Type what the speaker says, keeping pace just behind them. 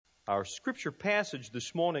Our scripture passage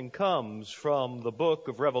this morning comes from the book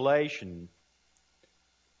of Revelation.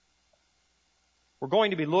 We're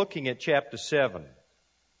going to be looking at chapter 7.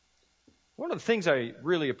 One of the things I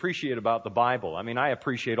really appreciate about the Bible, I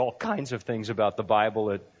appreciate all kinds of things about the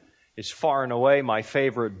Bible. It is far and away my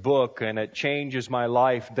favorite book, and it changes my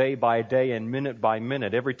life day by day and minute by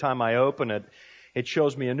minute. Every time I open it, it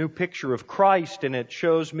shows me a new picture of Christ, and it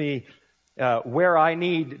shows me where I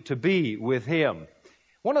need to be with Him.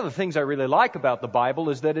 One of the things I really like about the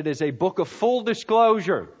Bible is that it is a book of full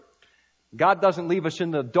disclosure. God doesn't leave us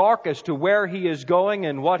in the dark as to where He is going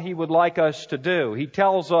and what He would like us to do. He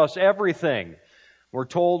tells us everything. We're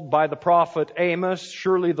told by the prophet Amos,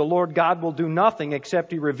 surely the Lord God will do nothing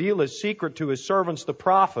except He reveal His secret to His servants, the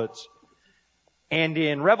prophets. And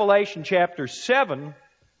in Revelation chapter 7,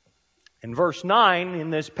 in verse 9,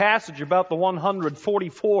 in this passage about the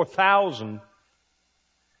 144,000,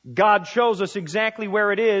 God shows us exactly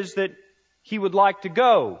where it is that He would like to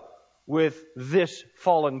go with this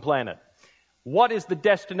fallen planet. What is the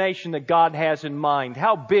destination that God has in mind?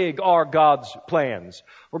 How big are God's plans?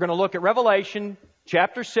 We're going to look at Revelation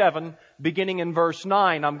chapter 7, beginning in verse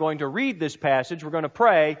 9. I'm going to read this passage, we're going to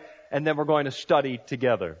pray, and then we're going to study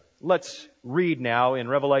together. Let's read now in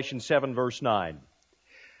Revelation 7, verse 9.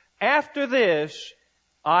 After this,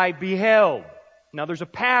 I beheld. Now there's a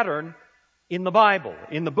pattern in the Bible,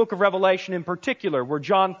 in the book of Revelation in particular, where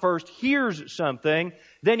John first hears something,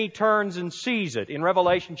 then he turns and sees it. In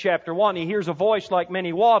Revelation chapter 1, he hears a voice like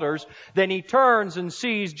many waters, then he turns and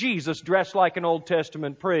sees Jesus dressed like an Old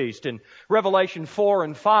Testament priest. In Revelation 4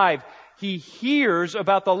 and 5, he hears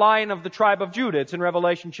about the Lion of the tribe of Judah. It's in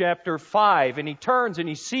Revelation chapter 5, and he turns and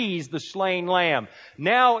he sees the slain Lamb.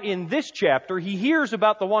 Now in this chapter, he hears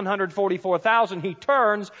about the 144,000, he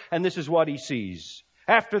turns, and this is what he sees.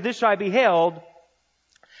 After this I beheld,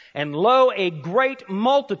 and lo, a great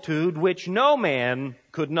multitude which no man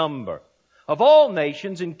could number, of all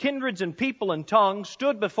nations and kindreds and people and tongues,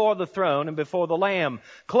 stood before the throne and before the Lamb,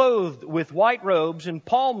 clothed with white robes and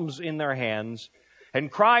palms in their hands,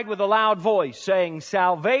 and cried with a loud voice, saying,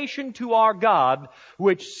 Salvation to our God,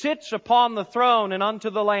 which sits upon the throne and unto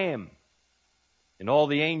the Lamb. And all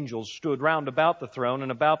the angels stood round about the throne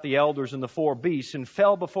and about the elders and the four beasts, and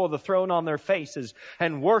fell before the throne on their faces,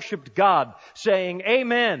 and worshipped God, saying,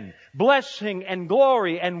 Amen. Blessing and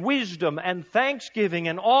glory and wisdom and thanksgiving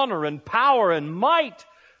and honor and power and might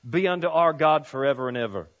be unto our God forever and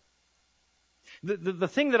ever. The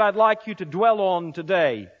thing that I'd like you to dwell on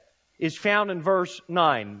today is found in verse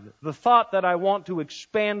 9. The thought that I want to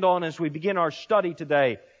expand on as we begin our study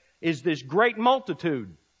today is this great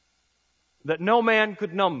multitude that no man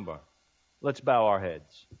could number. Let's bow our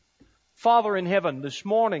heads. Father in heaven, this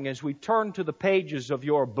morning as we turn to the pages of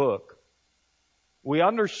your book, we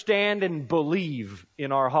understand and believe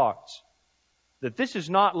in our hearts that this is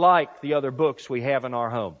not like the other books we have in our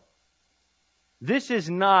home. This is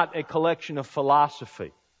not a collection of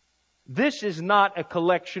philosophy. This is not a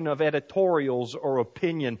collection of editorials or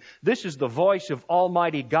opinion. This is the voice of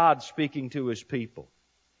Almighty God speaking to His people.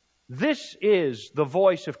 This is the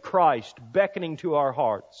voice of Christ beckoning to our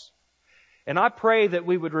hearts. And I pray that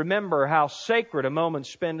we would remember how sacred a moment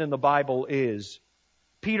spent in the Bible is.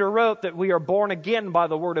 Peter wrote that we are born again by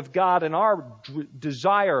the Word of God, and our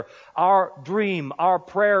desire, our dream, our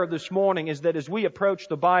prayer this morning is that as we approach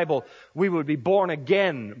the Bible, we would be born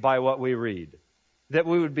again by what we read. That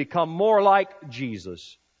we would become more like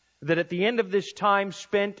Jesus. That at the end of this time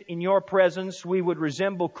spent in your presence, we would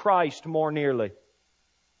resemble Christ more nearly.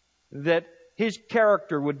 That His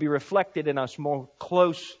character would be reflected in us more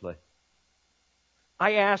closely.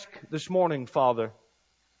 I ask this morning, Father,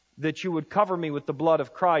 that you would cover me with the blood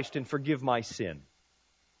of Christ and forgive my sin.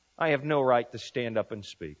 I have no right to stand up and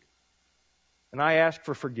speak. And I ask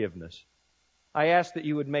for forgiveness. I ask that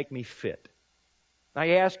you would make me fit.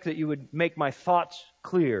 I ask that you would make my thoughts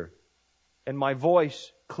clear and my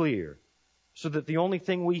voice clear, so that the only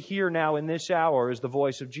thing we hear now in this hour is the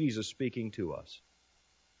voice of Jesus speaking to us.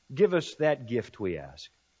 Give us that gift, we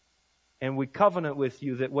ask. And we covenant with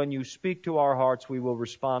you that when you speak to our hearts, we will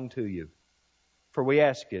respond to you. For we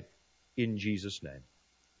ask it in Jesus' name.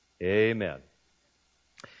 Amen.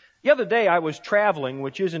 The other day I was traveling,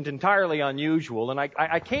 which isn't entirely unusual, and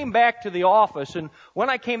I came back to the office, and when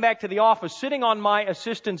I came back to the office, sitting on my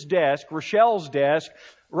assistant's desk, Rochelle's desk,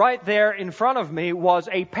 right there in front of me was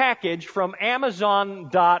a package from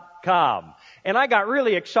Amazon.com. And I got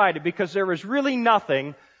really excited because there was really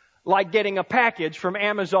nothing like getting a package from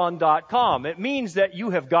Amazon.com. It means that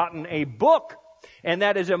you have gotten a book And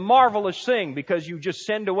that is a marvelous thing because you just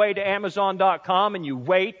send away to Amazon.com and you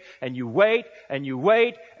wait and you wait and you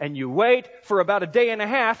wait and you wait for about a day and a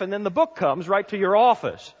half, and then the book comes right to your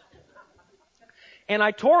office. And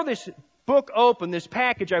I tore this book open, this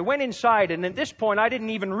package. I went inside, and at this point I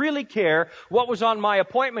didn't even really care what was on my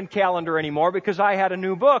appointment calendar anymore because I had a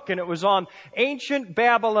new book, and it was on ancient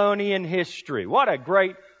Babylonian history. What a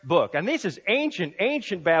great book. And this is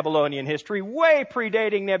ancient Babylonian history, way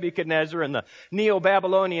predating Nebuchadnezzar and the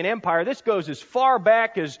Neo-Babylonian Empire. This goes as far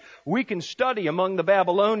back as we can study among the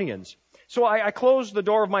Babylonians. So I closed the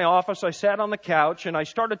door of my office, I sat on the couch, and I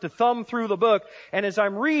started to thumb through the book. And as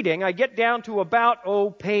I'm reading, I get down to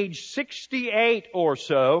about, page 68 or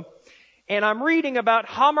so, and I'm reading about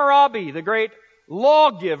Hammurabi, the great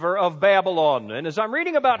lawgiver of Babylon. And as I'm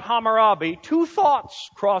reading about Hammurabi, two thoughts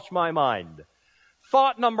crossed my mind.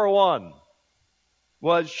 Thought number one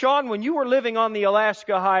was, Sean, when you were living on the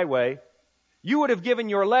Alaska Highway, you would have given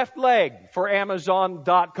your left leg for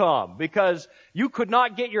Amazon.com because you could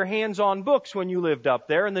not get your hands on books when you lived up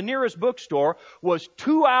there, and the nearest bookstore was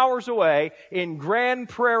 2 hours away in Grand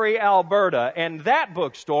Prairie, Alberta, and that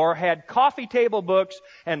bookstore had coffee table books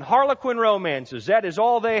and Harlequin romances. That is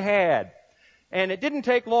all they had. And it didn't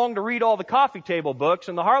take long to read all the coffee table books.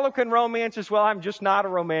 And the Harlequin romances, well, I'm just not a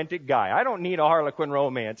romantic guy. I don't need a Harlequin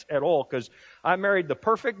romance at all because I married the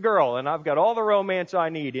perfect girl and I've got all the romance I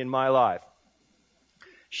need in my life.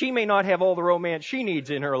 She may not have all the romance she needs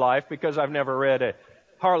in her life because I've never read a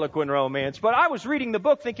Harlequin romance. But I was reading the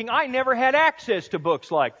book thinking I never had access to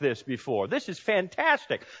books like this before. This is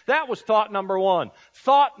fantastic. That was thought number one.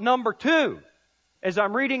 Thought number two, as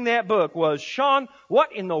I'm reading that book, was, Sean,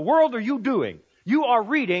 what in the world are you doing? You are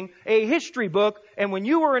reading a history book, and when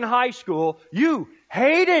you were in high school, you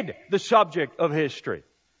hated the subject of history.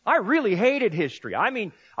 I really hated history. I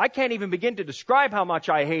mean, I can't even begin to describe how much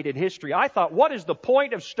I hated history. I thought, what is the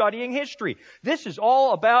point of studying history? This is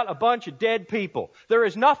all about a bunch of dead people. There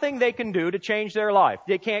is nothing they can do to change their life.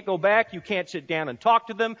 They can't go back. You can't sit down and talk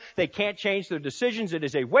to them. They can't change their decisions. It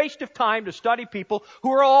is a waste of time to study people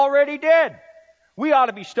who are already dead. We ought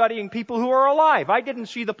to be studying people who are alive. I didn't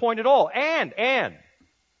see the point at all. And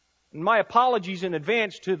my apologies in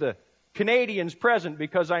advance to the Canadians present,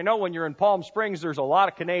 because I know when you're in Palm Springs, there's a lot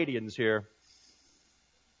of Canadians here.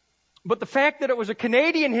 But the fact that it was a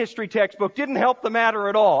Canadian history textbook didn't help the matter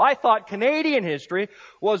at all. I thought Canadian history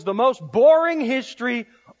was the most boring history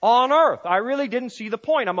on earth. I really didn't see the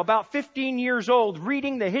point. I'm about 15 years old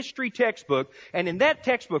reading the history textbook, and in that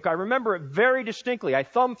textbook, I remember it very distinctly. I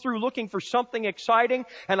thumbed through looking for something exciting,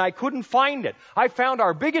 and I couldn't find it. I found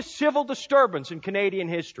our biggest civil disturbance in Canadian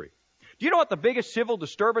history. Do you know what the biggest civil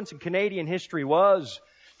disturbance in Canadian history was?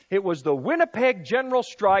 It was the Winnipeg General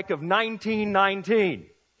Strike of 1919.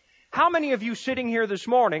 How many of you sitting here this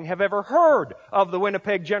morning have ever heard of the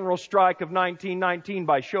Winnipeg General Strike of 1919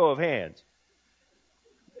 by show of hands?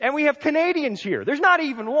 And we have Canadians here. There's not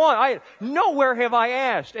even one. Nowhere have I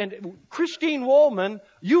asked. And Christine Woolman,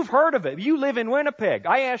 you've heard of it. You live in Winnipeg.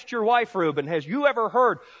 I asked your wife, Reuben, has you ever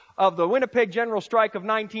heard of the Winnipeg General Strike of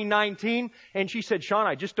 1919? And she said, Sean,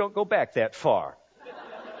 I just don't go back that far.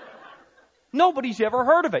 Nobody's ever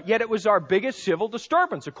heard of it, yet it was our biggest civil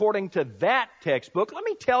disturbance, according to that textbook. Let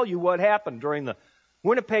me tell you what happened during the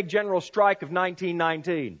Winnipeg General Strike of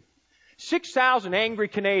 1919. 6,000 angry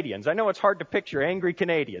Canadians. I know it's hard to picture angry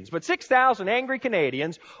Canadians, but 6,000 angry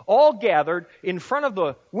Canadians all gathered in front of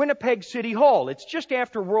the Winnipeg City Hall. It's just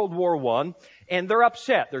after World War I, and they're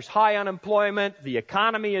upset. There's high unemployment, the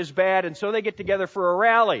economy is bad, and so they get together for a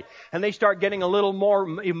rally. And they start getting a little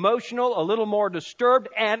more emotional, a little more disturbed,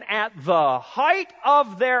 and at the height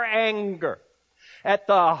of their anger, at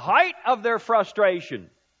the height of their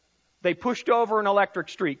frustration, they pushed over an electric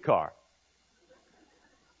streetcar.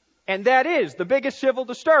 And that is the biggest civil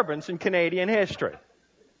disturbance in Canadian history.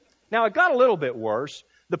 Now, it got a little bit worse.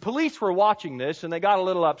 The police were watching this, and they got a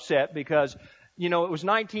little upset because, it was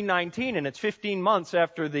 1919, and it's 15 months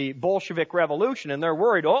after the Bolshevik Revolution, and they're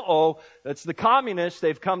worried, it's the communists,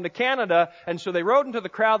 they've come to Canada, and so they rode into the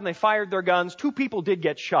crowd and they fired their guns. 2 people did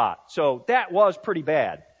get shot, so that was pretty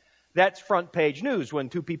bad. That's front page news when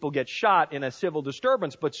 2 people get shot in a civil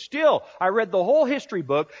disturbance. But still, I read the whole history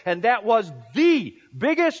book, and that was the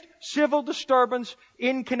biggest civil disturbance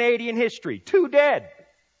in Canadian history. 2 dead.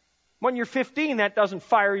 When you're 15, that doesn't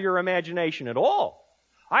fire your imagination at all.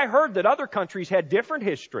 I heard that other countries had different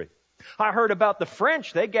history. I heard about the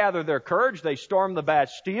French. They gather their courage. They storm the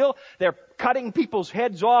Bastille. They're cutting people's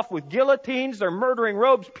heads off with guillotines. They're murdering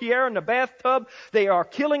Robespierre in the bathtub. They are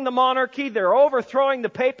killing the monarchy. They're overthrowing the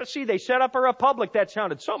papacy. They set up a republic. That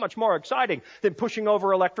sounded so much more exciting than pushing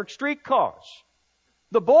over electric streetcars.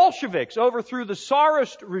 The Bolsheviks overthrew the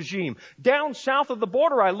Tsarist regime. Down south of the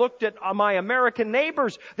border, I looked at my American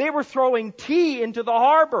neighbors. They were throwing tea into the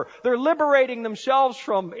harbor. They're liberating themselves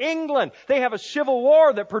from England. They have a civil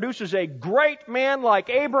war that produces a great man like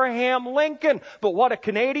Abraham Lincoln. But what do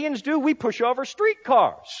Canadians do? We push over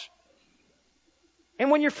streetcars. And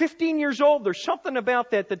when you're 15 years old, there's something about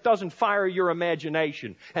that doesn't fire your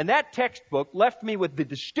imagination. And that textbook left me with the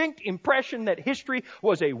distinct impression that history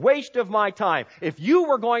was a waste of my time. If you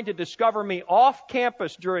were going to discover me off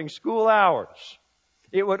campus during school hours,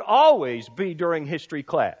 it would always be during history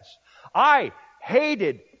class. I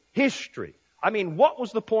hated history. I mean, what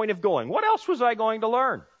was the point of going? What else was I going to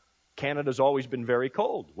learn? Canada's always been very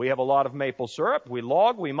cold. We have a lot of maple syrup. We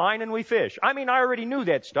log, we mine, and we fish. I mean, I already knew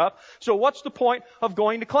that stuff. So what's the point of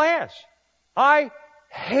going to class? I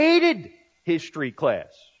hated history class.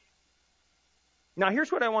 Now,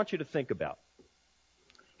 here's what I want you to think about.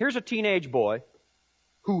 Here's a teenage boy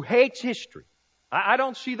who hates history. I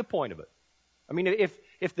don't see the point of it. I mean,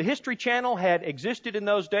 if the History Channel had existed in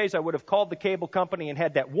those days, I would have called the cable company and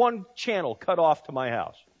had that one channel cut off to my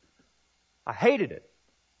house. I hated it.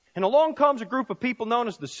 And along comes a group of people known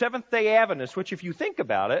as the Seventh-day Adventists, which, if you think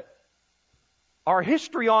about it, are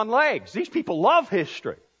history on legs. These people love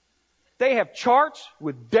history. They have charts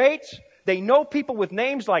with dates. They know people with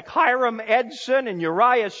names like Hiram Edson and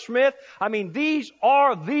Uriah Smith. I mean, these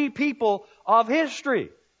are the people of history.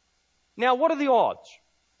 Now, what are the odds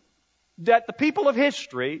that the people of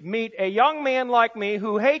history meet a young man like me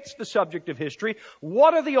who hates the subject of history?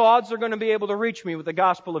 What are the odds they're going to be able to reach me with the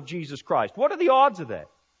gospel of Jesus Christ? What are the odds of that?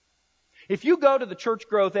 If you go to the church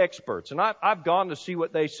growth experts, and I've gone to see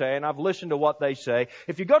what they say, and I've listened to what they say,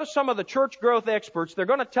 if you go to some of the church growth experts, they're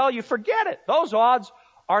going to tell you, forget it. Those odds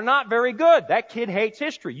are not very good. That kid hates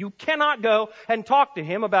history. You cannot go and talk to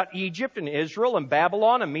him about Egypt and Israel and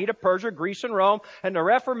Babylon and Medo Persia, Greece and Rome, and the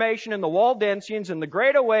Reformation and the Waldensians and the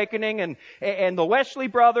Great Awakening and the Wesley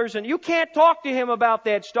brothers. And you can't talk to him about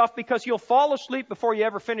that stuff because you'll fall asleep before you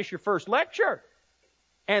ever finish your first lecture.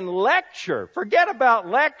 And lecture. Forget about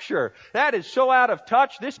lecture. That is so out of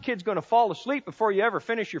touch. This kid's going to fall asleep before you ever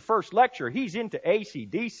finish your first lecture. He's into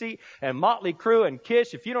AC/DC and Motley Crue and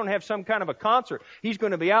Kiss. If you don't have some kind of a concert, he's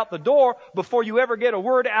going to be out the door before you ever get a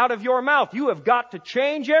word out of your mouth. You have got to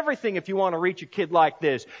change everything if you want to reach a kid like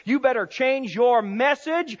this. You better change your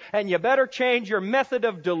message, and you better change your method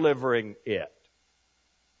of delivering it.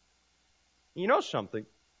 You know something?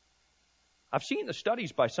 I've seen the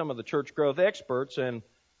studies by some of the church growth experts, and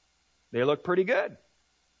they look pretty good.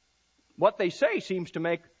 What they say seems to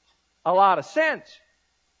make a lot of sense.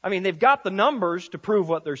 I mean, they've got the numbers to prove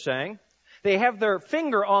what they're saying. They have their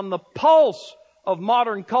finger on the pulse of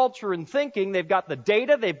modern culture and thinking. They've got the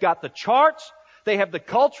data. They've got the charts. They have the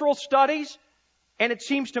cultural studies. And it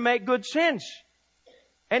seems to make good sense.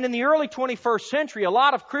 And in the early 21st century, a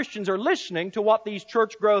lot of Christians are listening to what these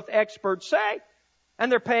church growth experts say.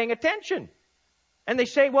 And they're paying attention. And they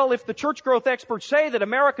say, well, if the church growth experts say that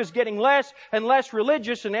America's getting less and less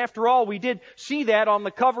religious, and after all, we did see that on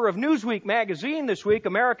the cover of Newsweek magazine this week,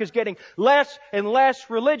 America's getting less and less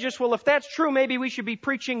religious. Well, if that's true, maybe we should be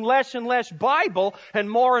preaching less and less Bible and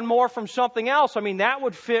more from something else. I mean, that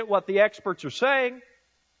would fit what the experts are saying.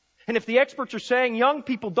 And if the experts are saying young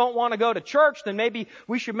people don't want to go to church, then maybe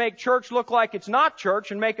we should make church look like it's not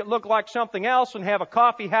church and make it look like something else and have a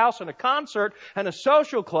coffee house and a concert and a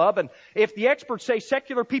social club. And if the experts say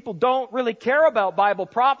secular people don't really care about Bible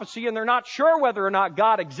prophecy and they're not sure whether or not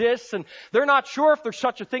God exists and they're not sure if there's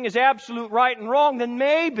such a thing as absolute right and wrong, then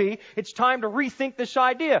maybe it's time to rethink this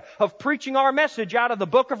idea of preaching our message out of the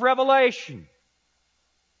book of Revelation.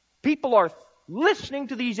 People are listening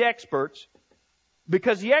to these experts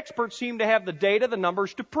because the experts seem to have the data, the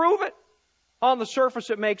numbers to prove it. On the surface,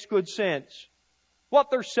 it makes good sense. What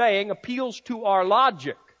they're saying appeals to our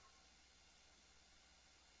logic.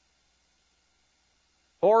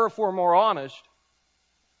 Or if we're more honest,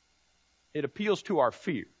 it appeals to our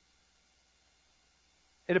fear.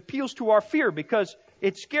 It appeals to our fear because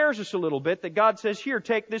it scares us a little bit that God says, here,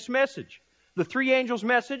 take this message. The three angels'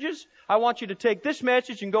 messages, I want you to take this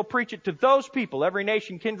message and go preach it to those people, every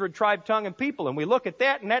nation, kindred, tribe, tongue, and people. And we look at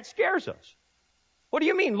that and that scares us. What do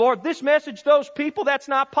you mean, Lord, this message, those people? That's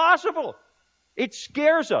not possible. It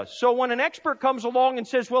scares us. So when an expert comes along and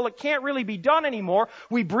says, well, it can't really be done anymore,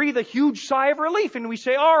 we breathe a huge sigh of relief and we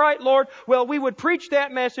say, all right, Lord, well, we would preach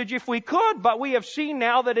that message if we could, but we have seen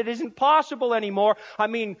now that it isn't possible anymore. I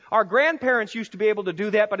mean, our grandparents used to be able to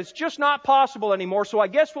do that, but it's just not possible anymore. So I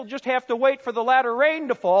guess we'll just have to wait for the latter rain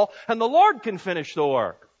to fall and the Lord can finish the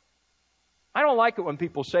work. I don't like it when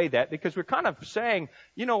people say that because we're kind of saying,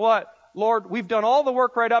 you know what? Lord, we've done all the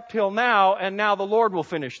work right up till now, and now the Lord will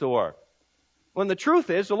finish the work. When the truth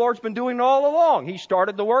is, the Lord's been doing it all along. He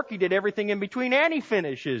started the work, He did everything in between, and He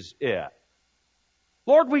finishes it.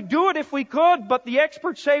 Lord, we'd do it if we could, but the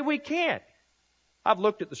experts say we can't. I've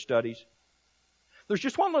looked at the studies. There's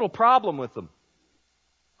just one little problem with them.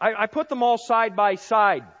 I put them all side by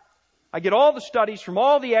side. I get all the studies from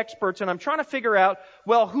all the experts, and I'm trying to figure out,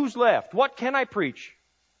 well, who's left? What can I preach?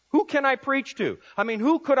 Who can I preach to? I mean,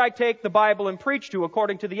 who could I take the Bible and preach to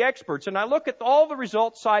according to the experts? And I look at all the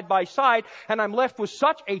results side by side, and I'm left with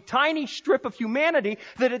such a tiny strip of humanity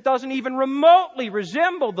that it doesn't even remotely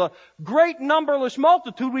resemble the great numberless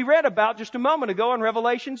multitude we read about just a moment ago in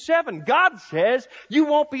Revelation 7. God says you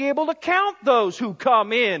won't be able to count those who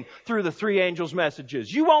come in through the three angels'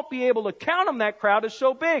 messages. You won't be able to count them. That crowd is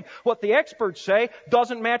so big. What the experts say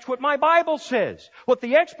doesn't match what my Bible says. What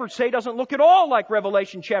the experts say doesn't look at all like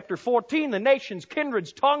Revelation chapter 14, the nations,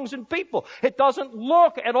 kindreds, tongues, and people. It doesn't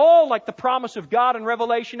look at all like the promise of God in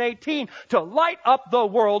Revelation 18 to light up the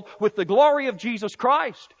world with the glory of Jesus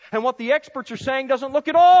Christ. And what the experts are saying doesn't look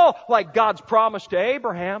at all like God's promise to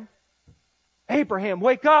Abraham. Abraham,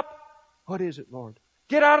 wake up. What is it, Lord?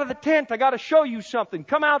 Get out of the tent. I got to show you something.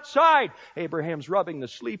 Come outside. Abraham's rubbing the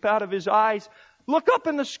sleep out of his eyes. Look up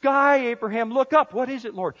in the sky, Abraham. Look up. What is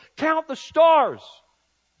it, Lord? Count the stars.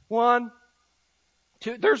 1,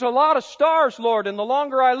 2. There's a lot of stars, Lord, and the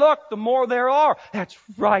longer I look, the more there are. That's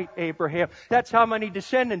right, Abraham. That's how many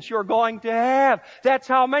descendants you're going to have. That's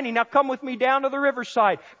how many. Now come with me down to the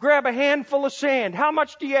riverside. Grab a handful of sand. How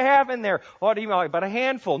much do you have in there? What do you mean? About a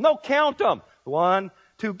handful. No, count them. 1,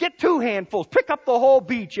 2. Get 2 handfuls. Pick up the whole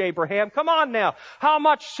beach, Abraham. Come on now. How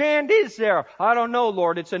much sand is there? I don't know,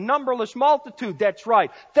 Lord. It's a numberless multitude. That's right.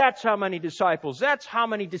 That's how many disciples. That's how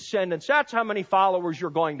many descendants. That's how many followers you're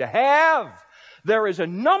going to have. There is a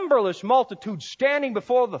numberless multitude standing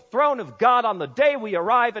before the throne of God on the day we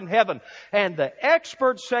arrive in heaven. And the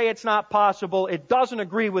experts say it's not possible. It doesn't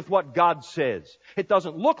agree with what God says. It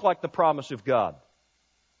doesn't look like the promise of God.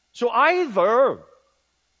 So either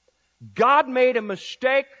God made a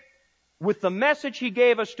mistake with the message He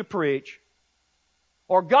gave us to preach,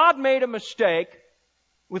 or God made a mistake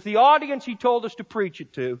with the audience He told us to preach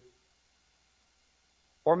it to,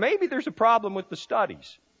 or maybe there's a problem with the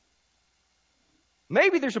studies.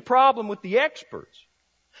 Maybe there's a problem with the experts.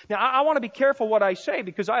 Now, I want to be careful what I say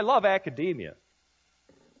because I love academia.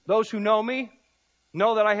 Those who know me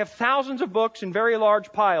know that I have thousands of books in very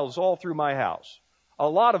large piles all through my house. A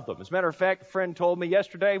lot of them. As a matter of fact, a friend told me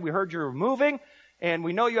yesterday, we heard you were moving, and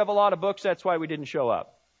we know you have a lot of books, that's why we didn't show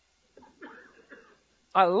up.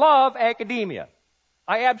 I love academia.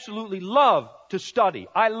 I absolutely love to study.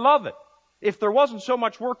 I love it. If there wasn't so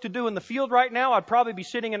much work to do in the field right now, I'd probably be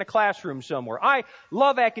sitting in a classroom somewhere. I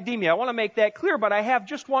love academia. I want to make that clear, but I have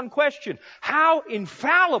just one question. How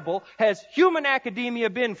infallible has human academia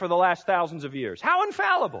been for the last thousands of years? How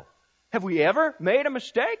infallible? Have we ever made a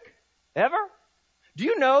mistake? Ever? Do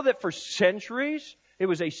you know that for centuries it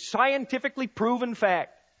was a scientifically proven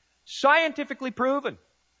fact, scientifically proven,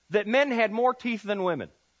 that men had more teeth than women?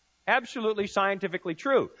 Absolutely scientifically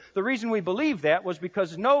true. The reason we believe that was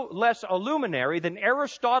because no less a luminary than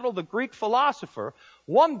Aristotle, the Greek philosopher,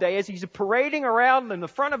 one day as he's parading around in the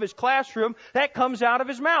front of his classroom, that comes out of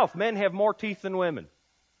his mouth. Men have more teeth than women.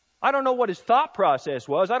 I don't know what his thought process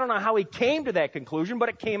was. I don't know how he came to that conclusion, but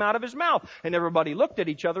it came out of his mouth. And everybody looked at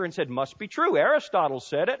each other and said, must be true. Aristotle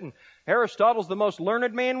said it, and Aristotle's the most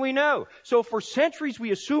learned man we know. So for centuries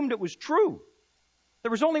we assumed it was true.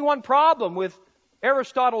 There was only one problem with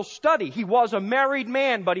Aristotle's study. He was a married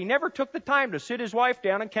man, but he never took the time to sit his wife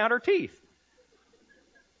down and count her teeth.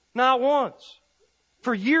 Not once.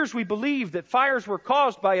 For years we believed that fires were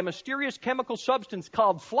caused by a mysterious chemical substance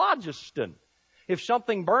called phlogiston. If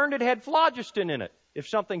something burned, it had phlogiston in it. If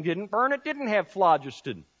something didn't burn, it didn't have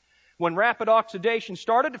phlogiston. When rapid oxidation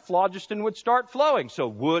started, phlogiston would start flowing. So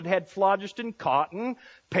wood had phlogiston, cotton,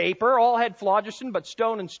 paper, all had phlogiston, but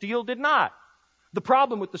stone and steel did not. The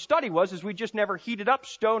problem with the study was we just never heated up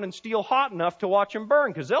stone and steel hot enough to watch them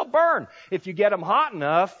burn, because they'll burn if you get them hot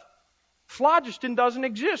enough. Phlogiston doesn't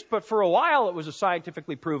exist, but for a while it was a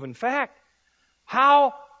scientifically proven fact.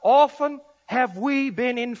 How often have we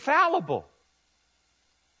been infallible?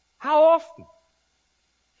 How often?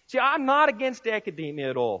 See, I'm not against academia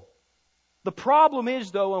at all. The problem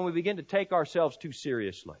is, though, when we begin to take ourselves too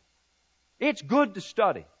seriously. It's good to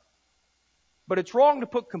study. But it's wrong to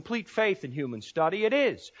put complete faith in human study. It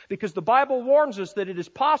is. Because the Bible warns us that it is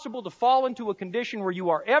possible to fall into a condition where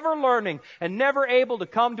you are ever learning and never able to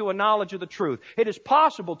come to a knowledge of the truth. It is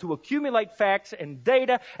possible to accumulate facts and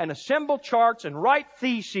data and assemble charts and write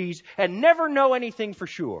theses and never know anything for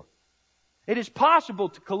sure. It is possible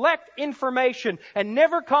to collect information and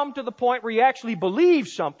never come to the point where you actually believe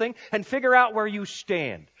something and figure out where you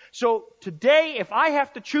stand. So today, if I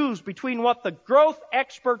have to choose between what the growth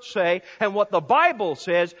experts say and what the Bible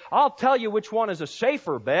says, I'll tell you which one is a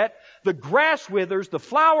safer bet. The grass withers, the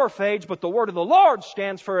flower fades, but the word of the Lord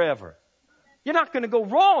stands forever. You're not going to go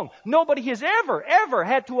wrong. Nobody has ever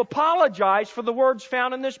had to apologize for the words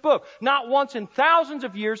found in this book. Not once in thousands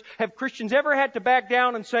of years have Christians ever had to back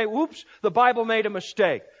down and say, "Oops, the Bible made a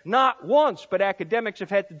mistake." Not once, but academics have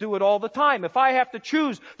had to do it all the time. If I have to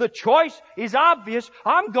choose, the choice is obvious.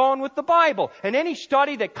 I'm going with the Bible. And any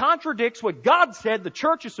study that contradicts what God said the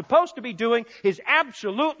church is supposed to be doing is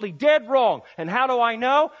absolutely dead wrong. And how do I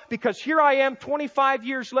know? Because here I am 25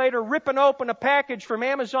 years later ripping open a package from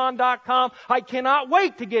Amazon.com. I cannot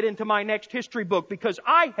wait to get into my next history book because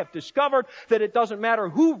I have discovered that it doesn't matter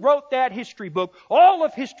who wrote that history book. All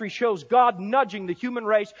of history shows God nudging the human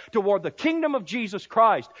race toward the kingdom of Jesus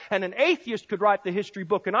Christ. And an atheist could write the history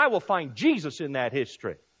book and I will find Jesus in that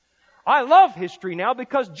history. I love history now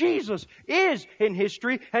because Jesus is in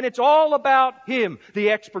history and it's all about Him. The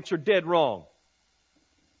experts are dead wrong.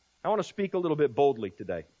 I want to speak a little bit boldly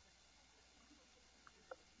today.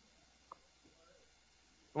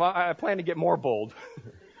 Well, I plan to get more bold.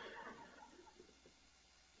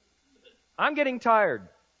 I'm getting tired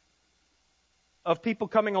of people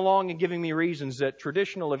coming along and giving me reasons that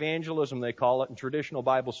traditional evangelism, they call it, and traditional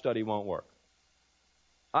Bible study won't work.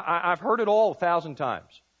 I've heard it all 1,000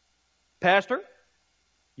 times. Pastor,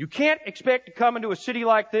 you can't expect to come into a city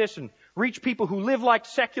like this and reach people who live like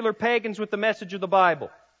secular pagans with the message of the Bible.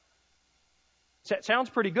 Sounds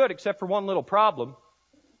pretty good, except for one little problem.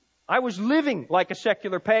 I was living like a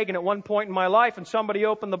secular pagan at one point in my life, and somebody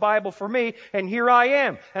opened the Bible for me, and here I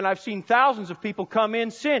am. And I've seen thousands of people come in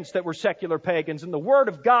since that were secular pagans, and the Word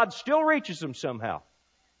of God still reaches them somehow.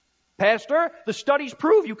 Pastor, the studies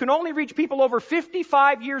prove you can only reach people over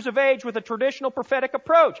 55 years of age with a traditional prophetic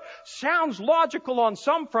approach. Sounds logical on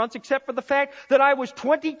some fronts, except for the fact that I was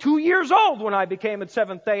 22 years old when I became a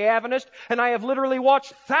Seventh-day Adventist, and I have literally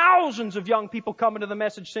watched thousands of young people come into the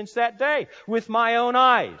message since that day with my own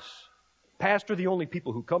eyes. Pastor, the only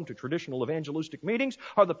people who come to traditional evangelistic meetings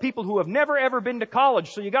are the people who have never ever been to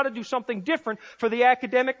college, so you got to do something different for the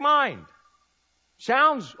academic mind.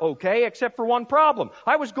 Sounds okay, except for one problem.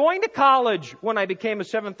 I was going to college when I became a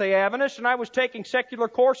Seventh-day Adventist, and I was taking secular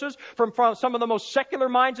courses from some of the most secular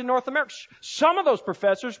minds in North America. Some of those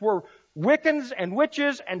professors were Wiccans and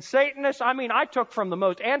witches and Satanists. I mean, I took from the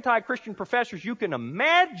most anti-Christian professors you can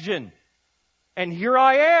imagine. And here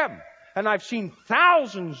I am. And I've seen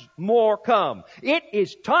thousands more come. It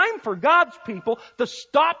is time for God's people to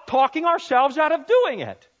stop talking ourselves out of doing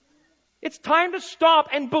it. It's time to stop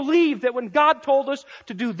and believe that when God told us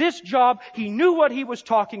to do this job, He knew what He was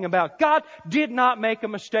talking about. God did not make a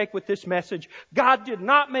mistake with this message. God did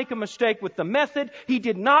not make a mistake with the method. He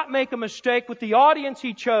did not make a mistake with the audience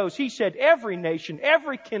He chose. He said every nation,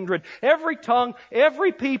 every kindred, every tongue,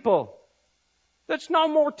 every people. There's no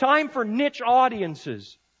more time for niche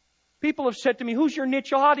audiences. People have said to me, "Who's your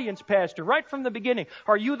niche audience, Pastor?" Right from the beginning.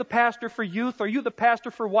 Are you the pastor for youth? Are you the pastor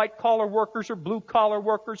for white-collar workers or blue-collar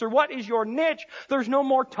workers? Or what is your niche? There's no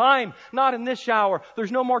more time. Not in this hour.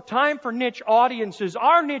 There's no more time for niche audiences.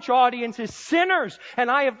 Our niche audience is sinners. And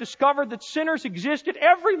I have discovered that sinners exist at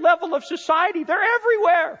every level of society. They're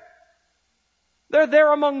everywhere. They're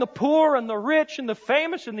there among the poor and the rich and the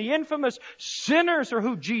famous and the infamous. Sinners are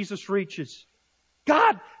who Jesus reaches.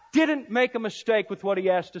 God didn't make a mistake with what He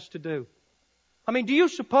asked us to do. I mean, do you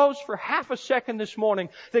suppose for half a second this morning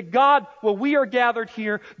that God, well, we are gathered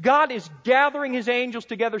here, God is gathering His angels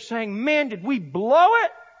together saying, "Man, did we blow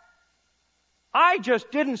it? I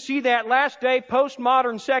just didn't see that last day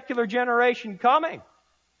postmodern secular generation coming."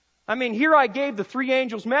 I mean, here I gave the three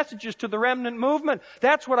angels' messages to the remnant movement.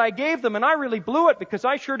 That's what I gave them, and I really blew it because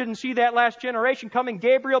I sure didn't see that last generation coming.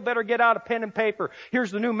 Gabriel, better get out a pen and paper.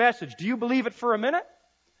 Here's the new message. Do you believe it for a minute?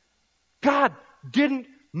 God didn't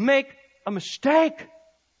make a mistake.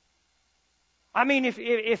 I mean,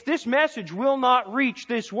 if this message will not reach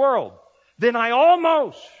this world, then I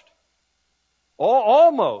almost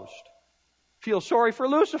feel sorry for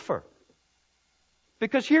Lucifer.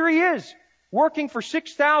 Because here he is, working for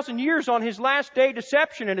 6,000 years on his last day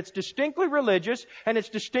deception, and it's distinctly religious and it's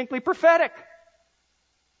distinctly prophetic.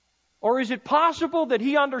 Or is it possible that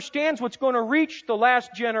he understands what's going to reach the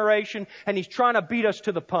last generation and he's trying to beat us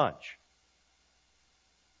to the punch?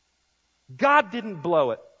 God didn't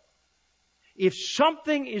blow it. If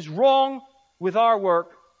something is wrong with our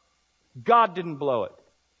work, God didn't blow it.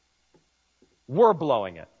 We're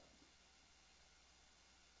blowing it.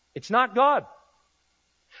 It's not God.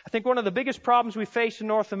 I think one of the biggest problems we face in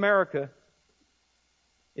North America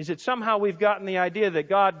is that somehow we've gotten the idea that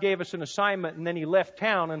God gave us an assignment and then He left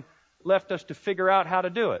town and left us to figure out how to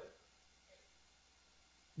do it.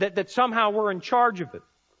 That somehow we're in charge of it.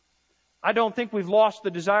 I don't think we've lost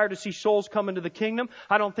the desire to see souls come into the kingdom.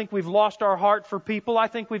 I don't think we've lost our heart for people. I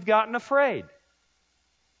think we've gotten afraid.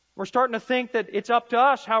 We're starting to think that it's up to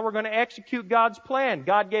us how we're going to execute God's plan.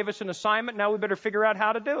 God gave us an assignment, now we better figure out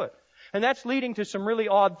how to do it. And that's leading to some really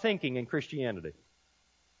odd thinking in Christianity.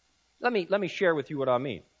 Let me share with you what I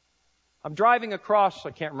mean. I'm driving across,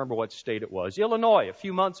 I can't remember what state it was, Illinois, a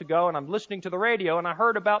few months ago, and I'm listening to the radio, and I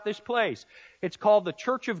heard about this place. It's called the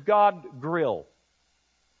Church of God Grill.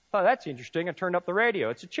 Oh, that's interesting. I turned up the radio.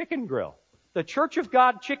 It's a chicken grill. The Church of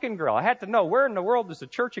God Chicken Grill. I had to know, where in the world does the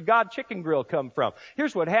Church of God Chicken Grill come from?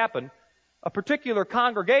 Here's what happened. A particular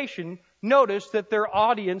congregation noticed that their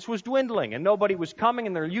audience was dwindling, and nobody was coming,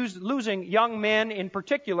 and they're losing young men in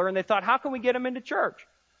particular, and they thought, how can we get them into church?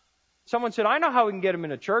 Someone said, I know how we can get them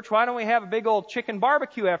into church. Why don't we have a big old chicken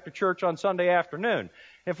barbecue after church on Sunday afternoon?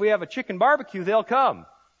 If we have a chicken barbecue, they'll come.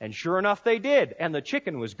 And sure enough, they did. And the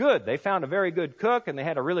chicken was good. They found a very good cook, and they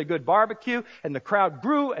had a really good barbecue, and the crowd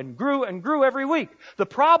grew and grew and grew every week. The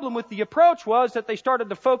problem with the approach was that they started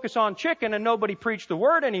to focus on chicken, and nobody preached the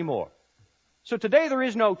word anymore. So today there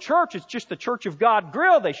is no church. It's just the Church of God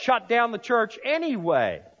Grill. They shut down the church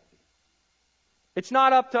anyway. It's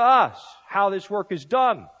not up to us how this work is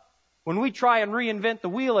done. When we try and reinvent the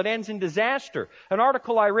wheel, it ends in disaster. An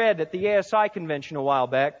article I read at the ASI convention a while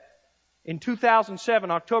back, in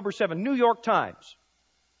 2007, October 7, New York Times.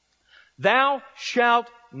 Thou shalt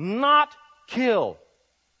not kill,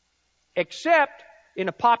 except in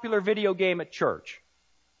a popular video game at church.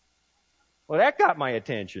 Well, that got my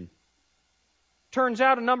attention. Turns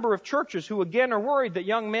out a number of churches who again are worried that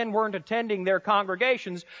young men weren't attending their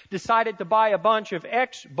congregations decided to buy a bunch of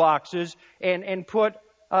Xboxes and put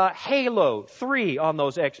Halo 3 on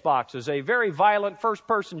those Xboxes, a very violent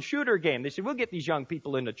first-person shooter game. They said, we'll get these young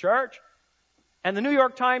people into church. And the New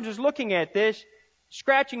York Times is looking at this,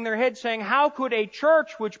 scratching their head saying, how could a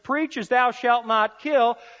church which preaches thou shalt not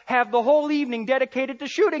kill have the whole evening dedicated to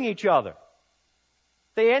shooting each other?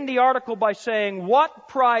 They end the article by saying, what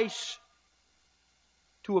price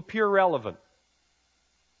to appear relevant?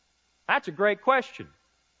 That's a great question.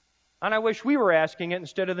 And I wish we were asking it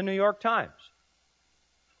instead of the New York Times.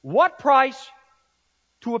 What price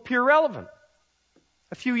to appear relevant?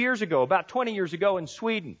 A few years ago, about 20 years ago in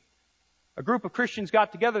Sweden, a group of Christians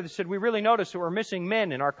got together and said, we really noticed that we're missing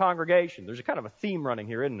men in our congregation. There's a kind of a theme running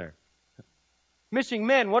here, isn't there? Missing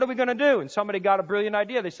men, what are we going to do? And somebody got a brilliant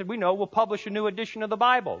idea. They said, we know, we'll publish a new edition of the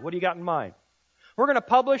Bible. What do you got in mind? We're going to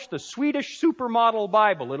publish the Swedish Supermodel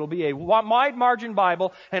Bible. It'll be a wide margin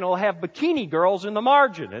Bible, and it'll have bikini girls in the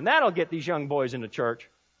margin, and that'll get these young boys into church.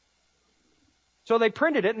 So they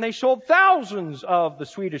printed it, and they sold thousands of the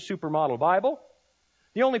Swedish Supermodel Bible.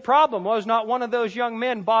 The only problem was not one of those young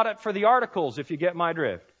men bought it for the articles, if you get my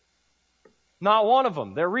drift. Not one of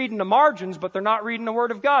them. They're reading the margins, but they're not reading the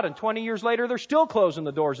Word of God. And 20 years later, they're still closing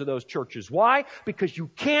the doors of those churches. Why? Because you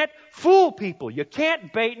can't fool people. You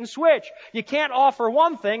can't bait and switch. You can't offer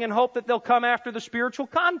one thing and hope that they'll come after the spiritual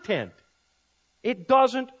content. It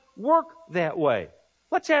doesn't work that way.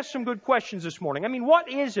 Let's ask some good questions this morning. I mean,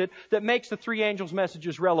 what is it that makes the three angels'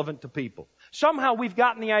 messages relevant to people? Somehow we've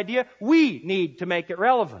gotten the idea we need to make it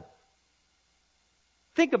relevant.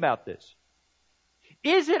 Think about this.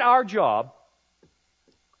 Is it our job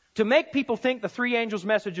to make people think the three angels'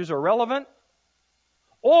 messages are relevant?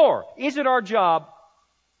 Or is it our job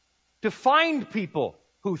to find people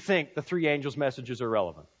who think the three angels' messages are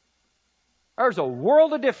relevant? There's a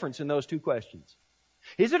world of difference in those two questions.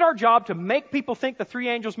 Is it our job to make people think the three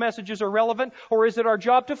angels' messages are relevant, or is it our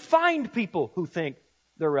job to find people who think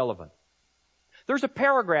they're relevant? There's a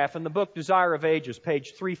paragraph in the book Desire of Ages,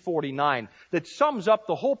 page 349, that sums up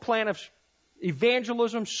the whole plan of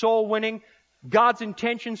evangelism, soul winning, God's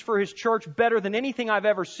intentions for His church better than anything I've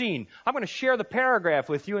ever seen. I'm going to share the paragraph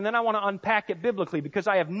with you, and then I want to unpack it biblically, because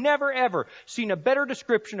I have never, ever seen a better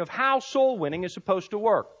description of how soul winning is supposed to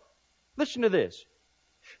work. Listen to this.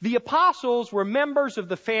 The apostles were members of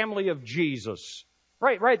the family of Jesus.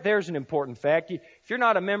 Right there's an important fact. If you're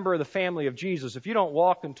not a member of the family of Jesus, if you don't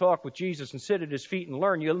walk and talk with Jesus and sit at His feet and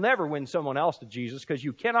learn, you'll never win someone else to Jesus, because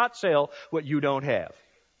you cannot sell what you don't have.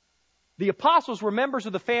 The apostles were members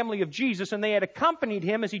of the family of Jesus, and they had accompanied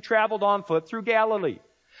Him as He traveled on foot through Galilee.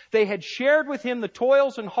 They had shared with Him the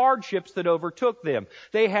toils and hardships that overtook them.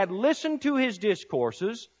 They had listened to His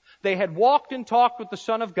discourses. They had walked and talked with the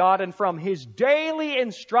Son of God, and from His daily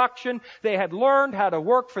instruction, they had learned how to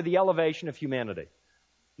work for the elevation of humanity.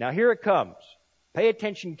 Now here it comes. Pay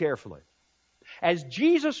attention carefully. As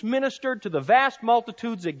Jesus ministered to the vast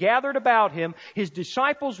multitudes that gathered about Him, His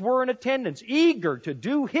disciples were in attendance, eager to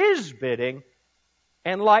do His bidding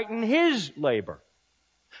and lighten His labor.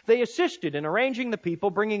 They assisted in arranging the people,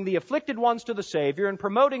 bringing the afflicted ones to the Savior, and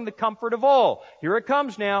promoting the comfort of all. Here it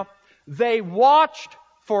comes now. They watched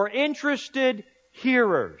for interested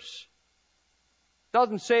hearers. It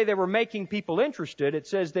doesn't say they were making people interested. It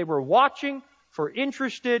says they were watching for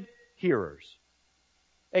interested hearers.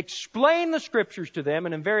 Explain the Scriptures to them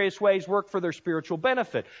and in various ways work for their spiritual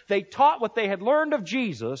benefit. They taught what they had learned of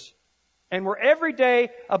Jesus and were every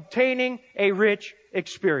day obtaining a rich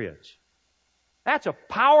experience. That's a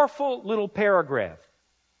powerful little paragraph.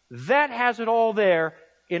 That has it all there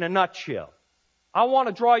in a nutshell. I want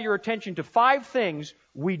to draw your attention to 5 things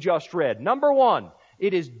we just read. Number 1,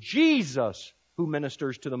 it is Jesus who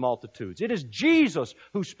ministers to the multitudes. It is Jesus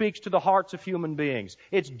who speaks to the hearts of human beings.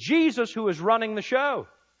 It's Jesus who is running the show.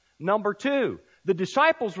 Number 2, the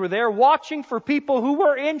disciples were there watching for people who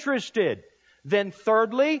were interested. Then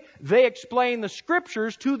thirdly, they explained the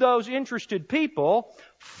Scriptures to those interested people.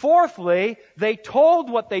 Fourthly, they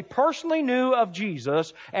told what they personally knew of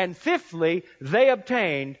Jesus. And fifthly, they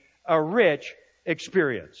obtained a rich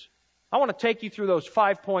experience. I want to take you through those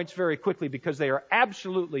 5 points very quickly because they are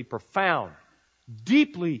absolutely profound,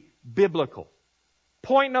 deeply biblical.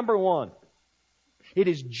 Point number 1, it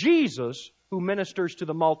is Jesus who ministers to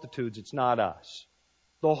the multitudes. It's not us.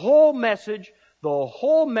 The whole message, the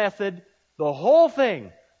whole method, the whole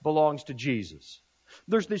thing belongs to Jesus.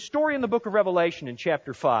 There's this story in the book of Revelation in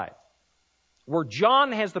chapter 5 where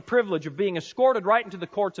John has the privilege of being escorted right into the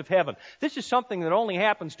courts of heaven. This is something that only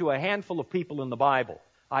happens to a handful of people in the Bible.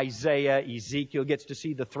 Isaiah, Ezekiel gets to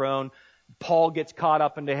see the throne. Paul gets caught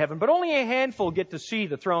up into heaven, but only a handful get to see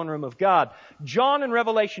the throne room of God. John in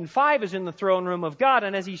Revelation 5 is in the throne room of God,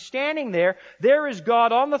 and as he's standing there, there is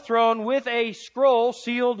God on the throne with a scroll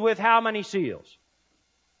sealed with how many seals?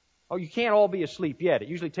 Oh, you can't all be asleep yet. It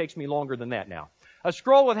usually takes me longer than that now. A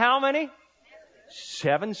scroll with how many?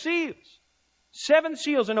 7 seals. 7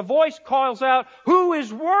 seals, and a voice calls out, "Who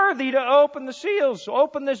is worthy to open the seals?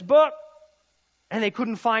 Open this book." And they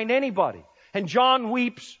couldn't find anybody. And John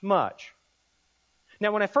weeps much.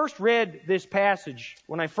 Now, when I first read this passage,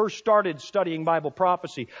 when I first started studying Bible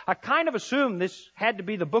prophecy, I kind of assumed this had to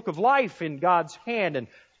be the book of life in God's hand. And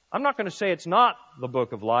I'm not going to say it's not the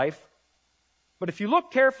book of life. But if you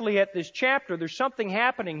look carefully at this chapter, there's something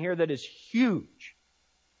happening here that is huge.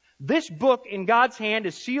 This book in God's hand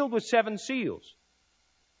is sealed with 7 seals.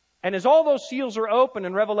 And as all those seals are open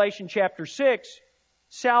in Revelation chapter 6,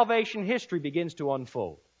 salvation history begins to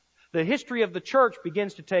unfold. The history of the church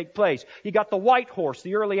begins to take place. You got the white horse,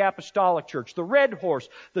 the early apostolic church. The red horse,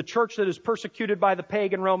 the church that is persecuted by the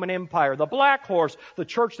pagan Roman Empire. The black horse, the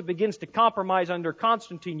church that begins to compromise under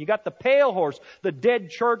Constantine. You got the pale horse, the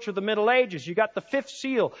dead church of the Middle Ages. You got the 5th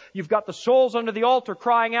seal. You've got the souls under the altar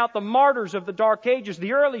crying out, the martyrs of the Dark Ages,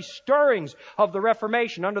 the early stirrings of the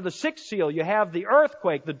Reformation. Under the 6th seal, you have the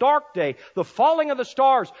earthquake, the dark day, the falling of the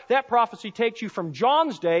stars. That prophecy takes you from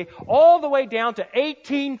John's day all the way down to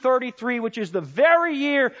 1833, which is the very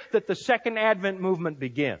year that the Second Advent movement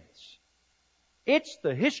begins. It's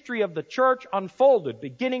the history of the church unfolded,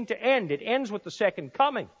 beginning to end. It ends with the second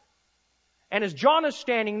coming. And as John is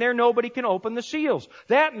standing there, nobody can open the seals.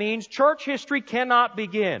 That means church history cannot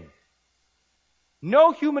begin.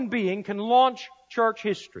 No human being can launch church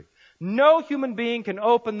history. No human being can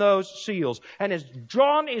open those seals. And as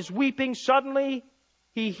John is weeping, suddenly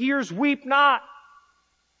he hears, "Weep not."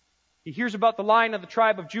 He hears about the Lion of the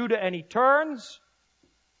tribe of Judah, and he turns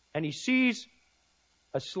and he sees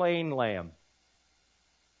a slain lamb.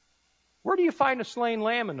 Where do you find a slain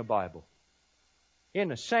lamb in the Bible?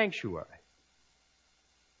 In a sanctuary.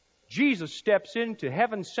 Jesus steps into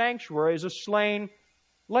heaven's sanctuary as a slain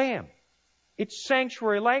lamb. It's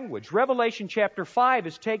sanctuary language. Revelation chapter 5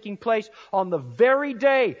 is taking place on the very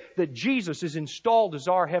day that Jesus is installed as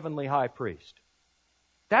our heavenly high priest.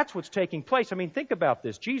 That's what's taking place. I mean, think about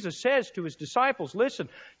this. Jesus says to His disciples, "Listen,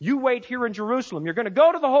 you wait here in Jerusalem. You're going to go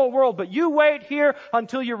to the whole world, but you wait here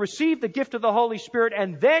until you receive the gift of the Holy Spirit,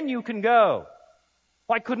 and then you can go."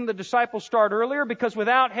 Why couldn't the disciples start earlier? Because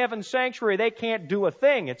without heaven's sanctuary, they can't do a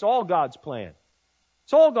thing. It's all God's plan.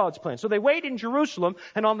 It's all God's plan. So they wait in Jerusalem,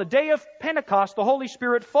 and on the day of Pentecost, the Holy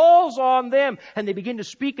Spirit falls on them, and they begin to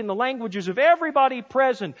speak in the languages of everybody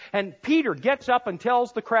present. And Peter gets up and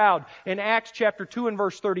tells the crowd in Acts chapter 2 and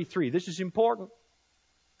verse 33. This is important.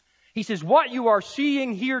 He says, "What you are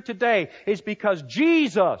seeing here today is because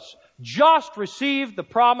Jesus just received the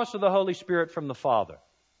promise of the Holy Spirit from the Father."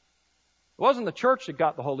 It wasn't the church that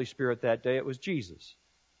got the Holy Spirit that day, it was Jesus.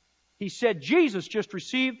 He said Jesus just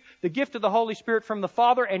received the gift of the Holy Spirit from the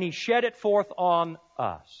Father, and He shed it forth on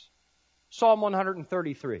us. Psalm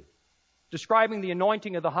 133, describing the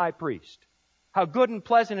anointing of the high priest. How good and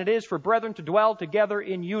pleasant it is for brethren to dwell together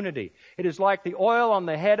in unity. It is like the oil on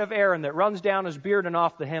the head of Aaron that runs down his beard and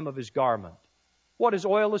off the hem of his garment. What is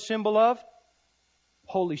oil a symbol of?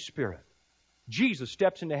 Holy Spirit. Jesus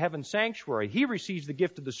steps into heaven's sanctuary. He receives the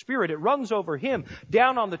gift of the Spirit. It runs over Him,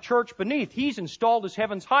 down on the church beneath. He's installed as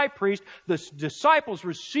heaven's high priest. The disciples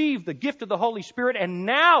receive the gift of the Holy Spirit, and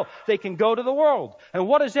now they can go to the world. And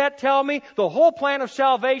what does that tell me? The whole plan of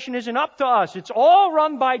salvation isn't up to us. It's all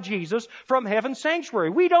run by Jesus from heaven's sanctuary.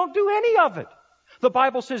 We don't do any of it. The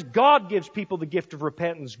Bible says God gives people the gift of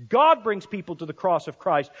repentance. God brings people to the cross of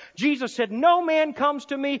Christ. Jesus said, no man comes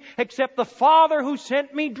to me except the Father who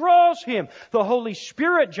sent me draws him. The Holy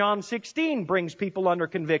Spirit, John 16, brings people under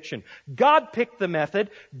conviction. God picked the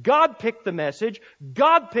method. God picked the message.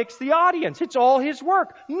 God picks the audience. It's all His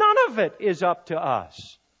work. None of it is up to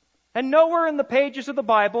us. And nowhere in the pages of the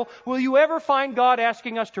Bible will you ever find God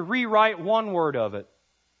asking us to rewrite one word of it.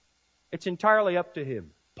 It's entirely up to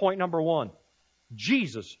Him. Point number one.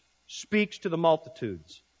 Jesus speaks to the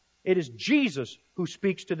multitudes. It is Jesus who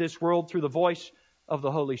speaks to this world through the voice of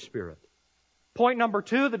the Holy Spirit. Point number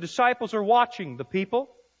two, the disciples are watching the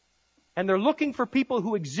people, and they're looking for people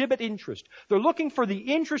who exhibit interest. They're looking for the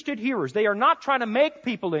interested hearers. They are not trying to make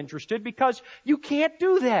people interested, because you can't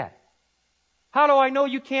do that. How do I know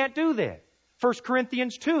you can't do that? 1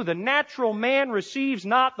 Corinthians 2, the natural man receives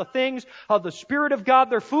not the things of the Spirit of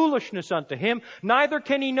God, their foolishness unto him, neither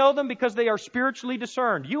can he know them because they are spiritually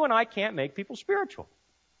discerned. You and I can't make people spiritual.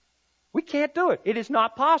 We can't do it. It is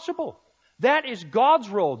not possible. That is God's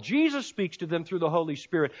role. Jesus speaks to them through the Holy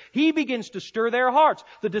Spirit. He begins to stir their hearts.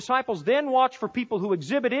 The disciples then watch for people who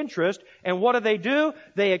exhibit interest, and what do?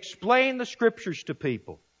 They explain the Scriptures to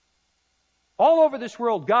people. All over this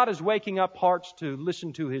world, God is waking up hearts to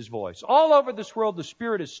listen to His voice. All over this world, the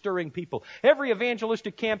Spirit is stirring people. Every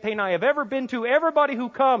evangelistic campaign I have ever been to, everybody who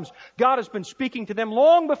comes, God has been speaking to them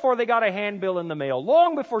long before they got a handbill in the mail,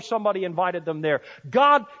 long before somebody invited them there.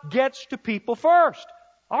 God gets to people first.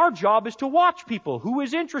 Our job is to watch people who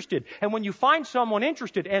is interested. And when you find someone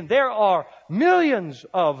interested, and there are millions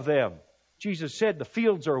of them, Jesus said the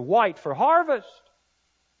fields are white for harvest.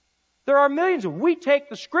 There are millions of them. We take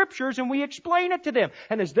the Scriptures and we explain it to them.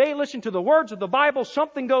 And as they listen to the words of the Bible,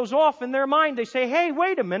 something goes off in their mind. They say, hey,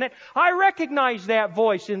 wait a minute. I recognize that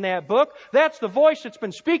voice in that book. That's the voice that's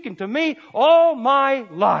been speaking to me all my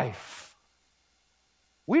life.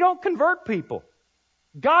 We don't convert people.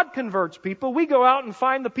 God converts people. We go out and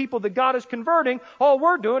find the people that God is converting. All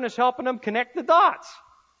we're doing is helping them connect the dots.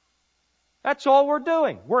 That's all we're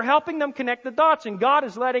doing. We're helping them connect the dots, and God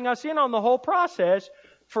is letting us in on the whole process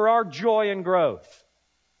for our joy and growth.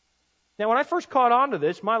 Now, when I first caught on to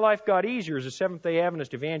this, my life got easier as a Seventh-day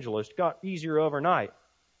Adventist evangelist. It got easier overnight.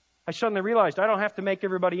 I suddenly realized I don't have to make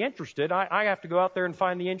everybody interested. I have to go out there and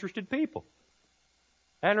find the interested people.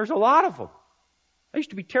 And there's a lot of them. I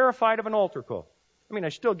used to be terrified of an altar call. I mean, I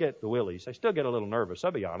still get the willies. I still get a little nervous.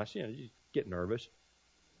 I'll be honest. You get nervous.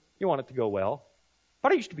 You want it to go well.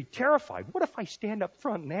 But I used to be terrified. What if I stand up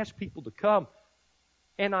front and ask people to come?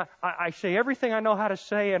 And I say everything I know how to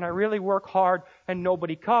say, and I really work hard, and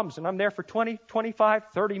nobody comes. And I'm there for 20, 25,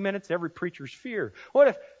 30 minutes, every preacher's fear. What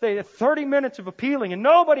if they have 30 minutes of appealing and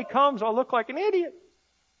nobody comes? I'll look like an idiot.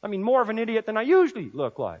 I mean, more of an idiot than I usually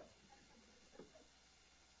look like.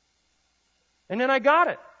 And then I got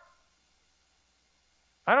it.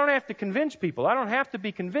 I don't have to convince people. I don't have to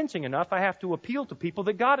be convincing enough. I have to appeal to people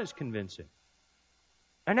that God is convincing.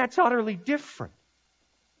 And that's utterly different.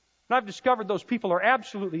 And I've discovered those people are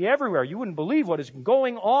absolutely everywhere. You wouldn't believe what is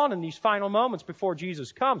going on in these final moments before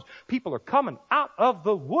Jesus comes. People are coming out of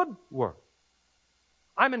the woodwork.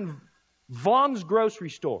 I'm in Vaughn's grocery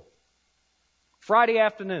store Friday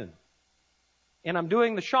afternoon, and I'm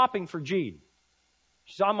doing the shopping for Jean.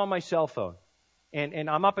 I'm on my cell phone. And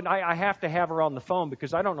I'm up, and I have to have her on the phone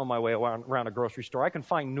because I don't know my way around a grocery store. I can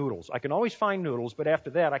find noodles. I can always find noodles, but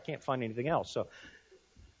after that, I can't find anything else. So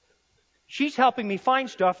she's helping me find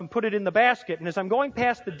stuff and put it in the basket. And as I'm going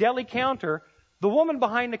past the deli counter, the woman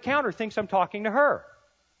behind the counter thinks I'm talking to her.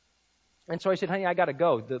 And so I said, honey, I got to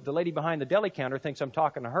go. The lady behind the deli counter thinks I'm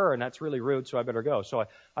talking to her, and that's really rude, so I better go. So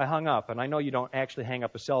I hung up. And I know you don't actually hang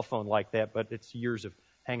up a cell phone like that, but it's years of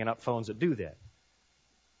hanging up phones that do that.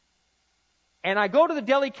 And I go to the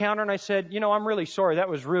deli counter and I said, I'm really sorry. That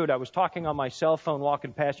was rude. I was talking on my cell phone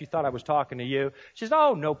walking past. You thought I was talking to you. She says,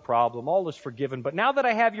 oh, no problem. All is forgiven. But now that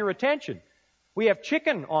I have your attention, we have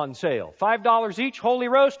chicken on sale. $5 each, wholly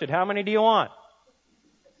roasted. How many do you want?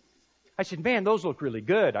 I said, man, those look really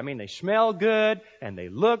good. I mean, they smell good, and they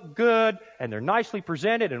look good, and they're nicely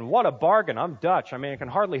presented, and what a bargain. I'm Dutch. I mean, I can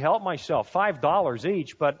hardly help myself. $5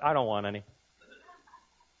 each, but I don't want any.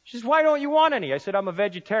 She says, why don't you want any? I said, I'm a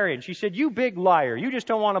vegetarian. She said, you big liar. You just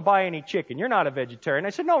don't want to buy any chicken. You're not a vegetarian.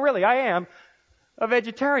 I said, no, really, I am a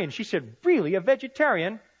vegetarian. She said, really, a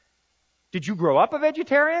vegetarian? Did you grow up a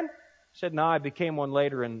vegetarian? I said, no, I became one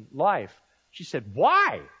later in life. She said,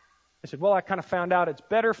 why? I said, well, I kind of found out it's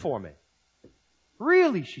better for me.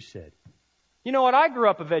 Really, she said. You know what, I grew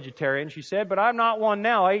up a vegetarian, she said, but I'm not one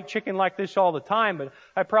now. I eat chicken like this all the time, but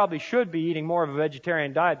I probably should be eating more of a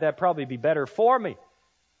vegetarian diet. That'd probably be better for me.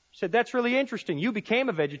 She said, that's really interesting. You became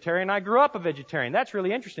a vegetarian. I grew up a vegetarian. That's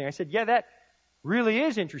really interesting. I said, yeah, that really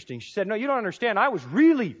is interesting. She said, no, you don't understand. I was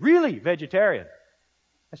really, really vegetarian.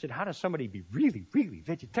 I said, how does somebody be really, really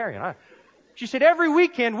vegetarian? She said, every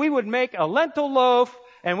weekend we would make a lentil loaf,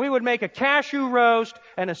 and we would make a cashew roast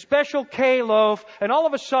and a special K loaf, and all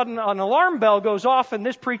of a sudden an alarm bell goes off in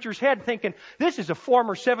this preacher's head thinking, this is a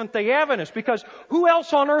former Seventh-day Adventist, because who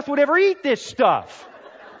else on earth would ever eat this stuff?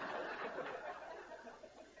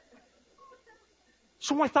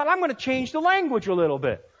 So I thought, I'm going to change the language a little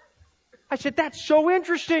bit. I said, that's so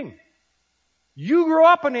interesting. You grew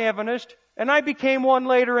up an Adventist, and I became one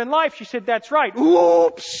later in life. She said, that's right.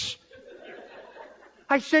 Oops!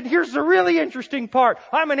 I said, here's the really interesting part.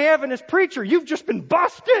 I'm an Adventist preacher. You've just been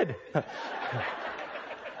busted.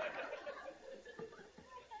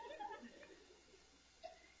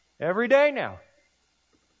 Every day now.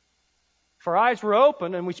 If our eyes were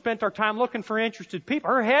open and we spent our time looking for interested people,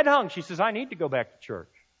 her head hung. She says, I need to go back to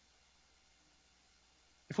church.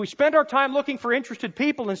 If we spent our time looking for interested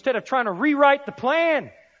people instead of trying to rewrite the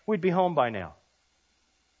plan, we'd be home by now.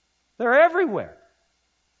 They're everywhere.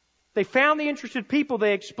 They found the interested people.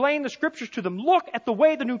 They explained the Scriptures to them. Look at the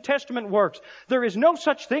way the New Testament works. There is no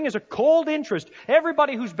such thing as a cold interest.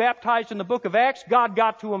 Everybody who's baptized in the book of Acts, God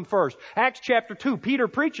got to them first. Acts chapter 2, Peter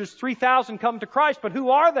preaches, 3,000 come to Christ, but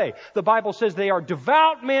who are they? The Bible says they are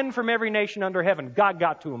devout men from every nation under heaven. God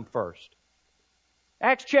got to them first.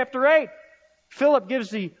 Acts chapter 8, Philip gives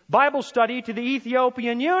the Bible study to the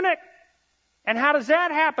Ethiopian eunuch. And how does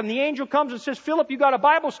that happen? The angel comes and says, Philip, you got a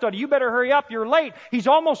Bible study. You better hurry up. You're late. He's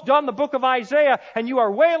almost done the book of Isaiah, and you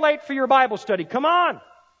are way late for your Bible study. Come on.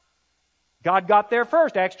 God got there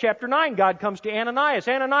first. Acts chapter 9, God comes to Ananias.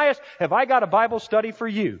 Ananias, have I got a Bible study for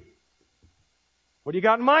you? What do you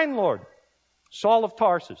got in mind, Lord? Saul of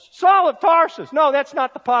Tarsus. Saul of Tarsus! No, that's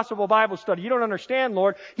not the possible Bible study. You don't understand,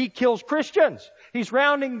 Lord. He kills Christians. He's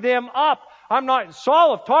rounding them up. I'm not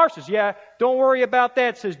Saul of Tarsus. Yeah, don't worry about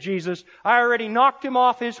that, says Jesus. I already knocked him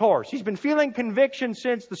off his horse. He's been feeling conviction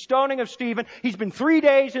since the stoning of Stephen. He's been 3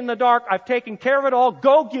 days in the dark. I've taken care of it all.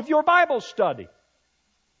 Go give your Bible study.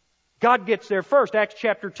 God gets there first. Acts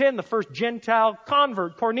chapter 10, the first Gentile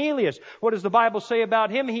convert, Cornelius. What does the Bible say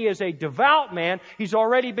about him? He is a devout man. He's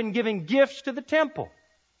already been giving gifts to the temple.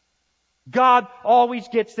 God always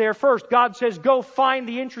gets there first. God says, go find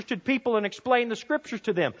the interested people and explain the Scriptures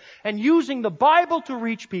to them. And using the Bible to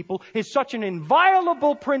reach people is such an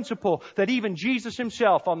inviolable principle that even Jesus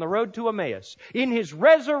himself on the road to Emmaus, in his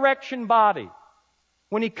resurrection body,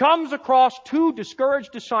 when he comes across two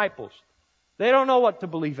discouraged disciples, they don't know what to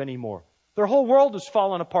believe anymore. Their whole world has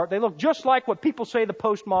fallen apart. They look just like what people say the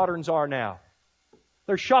postmoderns are now.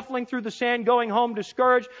 They're shuffling through the sand, going home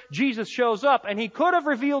discouraged. Jesus shows up, and he could have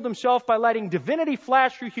revealed himself by letting divinity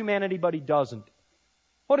flash through humanity, but he doesn't.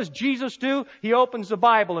 What does Jesus do? He opens the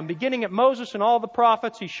Bible, and beginning at Moses and all the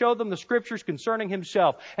prophets, he showed them the Scriptures concerning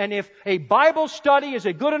himself. And if a Bible study is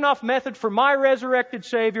a good enough method for my resurrected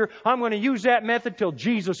Savior, I'm going to use that method till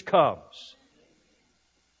Jesus comes.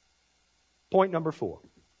 Point number 4.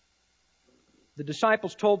 The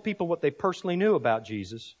disciples told people what they personally knew about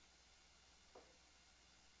Jesus.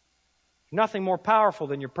 Nothing more powerful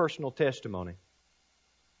than your personal testimony.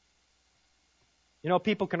 You know,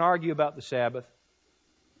 people can argue about the Sabbath.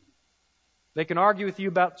 They can argue with you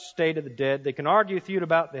about the state of the dead. They can argue with you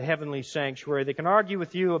about the heavenly sanctuary. They can argue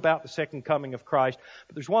with you about the second coming of Christ.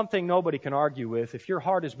 But there's one thing nobody can argue with. If your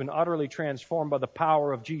heart has been utterly transformed by the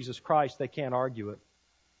power of Jesus Christ, they can't argue it.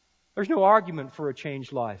 There's no argument for a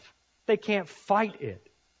changed life. They can't fight it.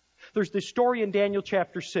 There's this story in Daniel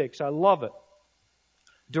chapter 6. I love it.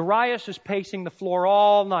 Darius is pacing the floor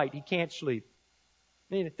all night. He can't sleep.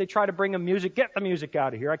 If they try to bring him music, get the music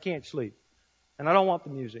out of here. I can't sleep. And I don't want the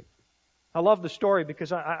music. I love the story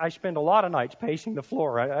because I spend a lot of nights pacing the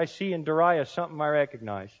floor. I see in Darius something I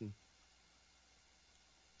recognize. And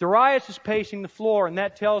Darius is pacing the floor, and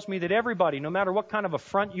that tells me that everybody, no matter what kind of a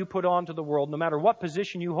front you put onto the world, no matter what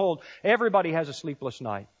position you hold, everybody has a sleepless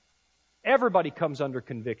night. Everybody comes under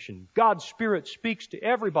conviction. God's Spirit speaks to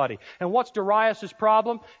everybody. And what's Darius'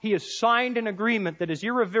 problem? He has signed an agreement that is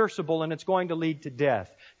irreversible and it's going to lead to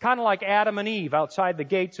death. Kind of like Adam and Eve outside the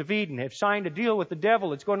gates of Eden have signed a deal with the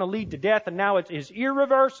devil. It's going to lead to death, and now it is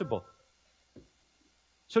irreversible.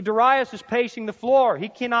 So Darius is pacing the floor. He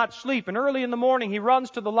cannot sleep. And early in the morning, he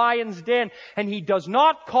runs to the lion's den, and he does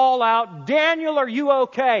not call out, "Daniel, are you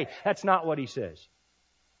okay?" That's not what he says.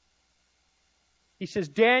 He says,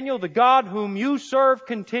 "Daniel, the God whom you serve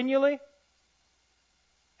continually,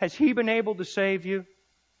 has He been able to save you?"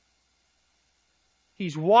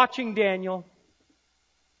 He's watching Daniel,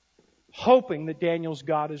 hoping that Daniel's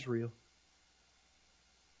God is real.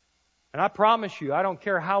 And I promise you, I don't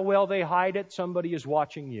care how well they hide it, somebody is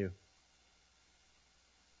watching you.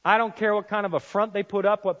 I don't care what kind of a front they put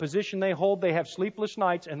up, what position they hold, they have sleepless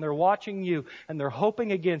nights, and they're watching you, and they're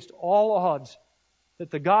hoping against all odds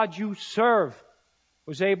that the God you serve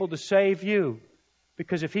was able to save you.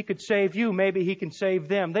 Because if He could save you, maybe He can save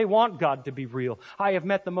them. They want God to be real. I have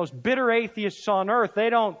met the most bitter atheists on earth. They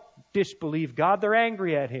don't disbelieve God. They're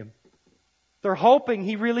angry at Him. They're hoping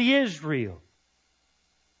He really is real.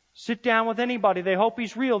 Sit down with anybody. They hope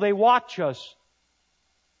He's real. They watch us.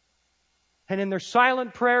 And in their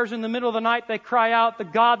silent prayers in the middle of the night, they cry out, "The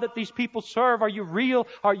God that these people serve, are you real?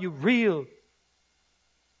 Are you real?"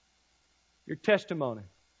 Your testimony.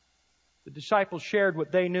 The disciples shared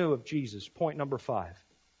what they knew of Jesus. Point number 5.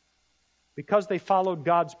 Because they followed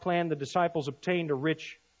God's plan, the disciples obtained a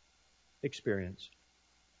rich experience.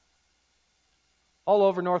 All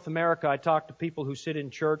over North America, I talk to people who sit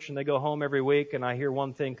in church and they go home every week, and I hear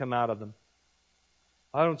one thing come out of them.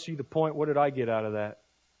 "I don't see the point. What did I get out of that?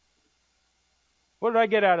 What did I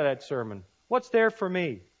get out of that sermon? What's there for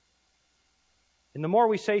me?" And the more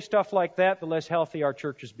we say stuff like that, the less healthy our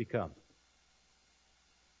churches become.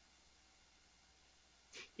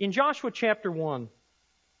 In Joshua chapter 1,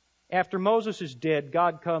 after Moses is dead,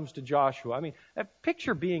 God comes to Joshua. I mean,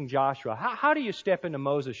 picture being Joshua. How do you step into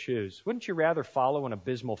Moses' shoes? Wouldn't you rather follow an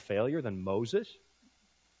abysmal failure than Moses?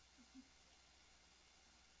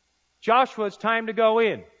 Joshua, it's time to go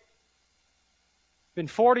in. It's been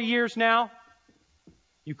 40 years now.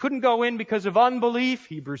 You couldn't go in because of unbelief,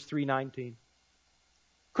 Hebrews 3:19.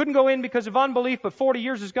 Couldn't go in because of unbelief, but 40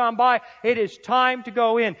 years has gone by. It is time to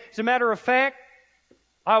go in. As a matter of fact,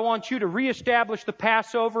 I want you to reestablish the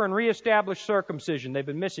Passover and reestablish circumcision. They've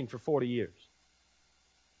been missing for 40 years.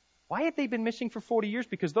 Why have they been missing for 40 years?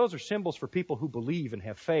 Because those are symbols for people who believe and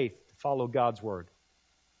have faith to follow God's Word.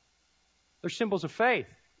 They're symbols of faith.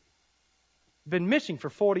 Been missing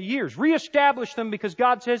for 40 years. Reestablish them because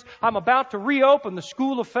God says, "I'm about to reopen the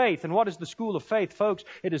school of faith." And what is the school of faith, folks?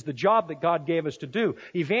 It is the job that God gave us to do.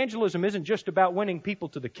 Evangelism isn't just about winning people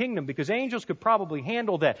to the kingdom, because angels could probably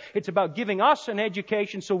handle that. It's about giving us an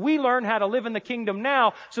education so we learn how to live in the kingdom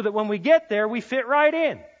now, so that when we get there, we fit right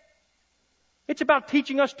in. It's about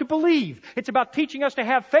teaching us to believe. It's about teaching us to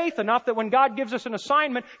have faith enough that when God gives us an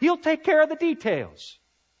assignment, He'll take care of the details.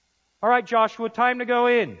 All right, Joshua, time to go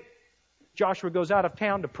in. Joshua goes out of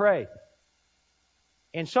town to pray.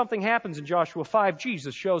 And something happens in Joshua 5.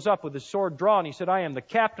 Jesus shows up with his sword drawn. He said, "I am the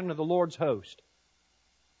captain of the Lord's host."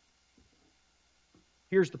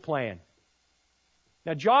 Here's the plan.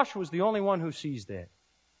 Now, Joshua's the only one who sees that.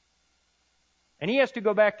 And he has to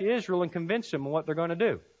go back to Israel and convince them of what they're going to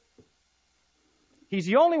do. He's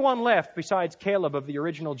the only one left besides Caleb of the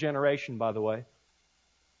original generation, by the way.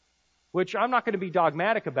 Which I'm not going to be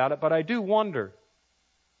dogmatic about it, but I do wonder.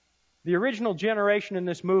 The original generation in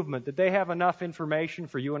this movement, did they have enough information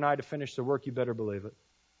for you and I to finish the work? You better believe it.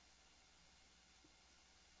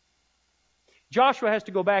 Joshua has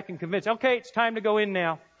to go back and convince. "Okay, it's time to go in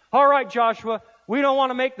now." "All right, Joshua, we don't want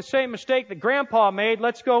to make the same mistake that Grandpa made.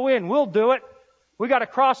 Let's go in. We'll do it. We got to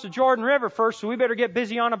cross the Jordan River first, so we better get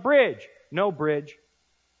busy on a bridge." "No bridge."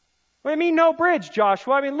 "What do you mean, no bridge,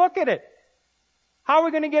 Joshua? I mean, look at it. How are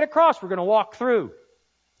we going to get across?" "We're going to walk through."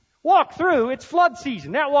 "Walk through? It's flood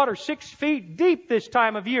season. That water's 6 feet deep this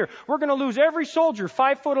time of year. We're going to lose every soldier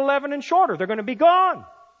 5'11" and shorter. They're going to be gone.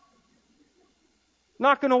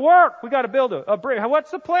 Not going to work. We got to build a bridge.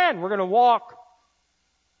 What's the plan?" "We're going to walk.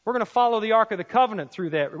 We're going to follow the Ark of the Covenant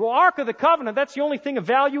through that." "Well, Ark of the Covenant, that's the only thing of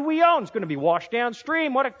value we own. It's going to be washed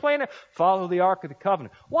downstream. What a plan." "Follow the Ark of the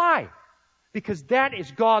Covenant." Why? Because that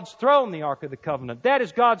is God's throne, the Ark of the Covenant. That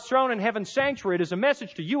is God's throne in heaven's sanctuary. It is a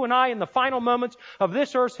message to you and I in the final moments of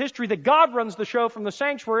this earth's history that God runs the show from the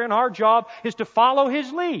sanctuary, and our job is to follow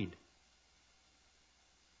His lead.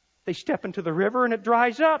 They step into the river and it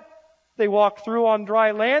dries up. They walk through on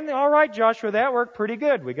dry land. "All right, Joshua, that worked pretty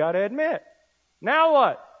good, we got to admit. Now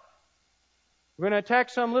what?" We're going to attack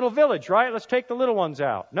some little village, right? Let's take the little ones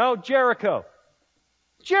out. No, Jericho.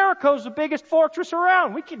 Jericho's the biggest fortress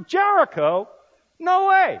around. Jericho? No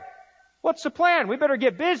way. What's the plan? We better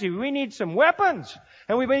get busy. We need some weapons.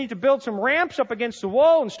 And we need to build some ramps up against the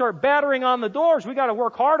wall and start battering on the doors. We got to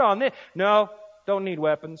work hard on this. No, don't need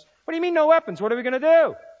weapons. What do you mean no weapons? What are we going to do?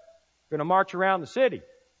 We're going to march around the city.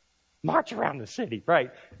 March around the city, right.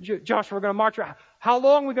 Joshua, we're going to march around. How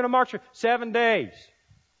long are we going to march? 7 days.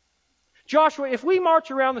 Joshua, if we march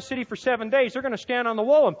around the city for 7 days, they're going to stand on the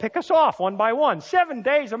wall and pick us off one by one. 7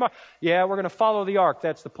 days. Yeah, we're going to follow the ark.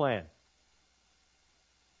 That's the plan.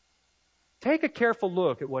 Take a careful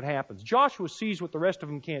look at what happens. Joshua sees what the rest of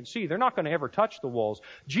them can't see. They're not going to ever touch the walls.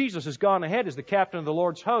 Jesus has gone ahead as the captain of the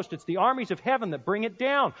Lord's host. It's the armies of heaven that bring it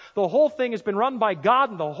down. The whole thing has been run by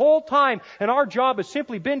God the whole time, and our job has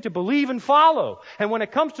simply been to believe and follow. And when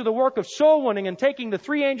it comes to the work of soul winning and taking the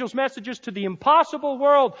three angels' messages to the impossible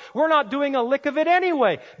world, we're not doing a lick of it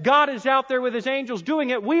anyway. God is out there with His angels doing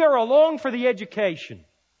it. We are along for the education.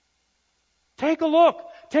 Take a look.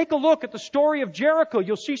 Take a look at the story of Jericho.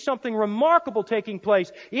 You'll see something remarkable taking place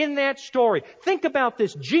in that story. Think about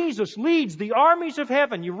this. Jesus leads the armies of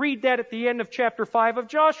heaven. You read that at the end of chapter 5 of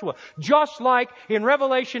Joshua. Just like in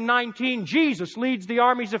Revelation 19, Jesus leads the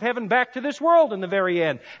armies of heaven back to this world in the very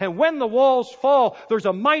end. And when the walls fall, there's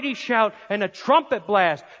a mighty shout and a trumpet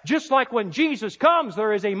blast. Just like when Jesus comes,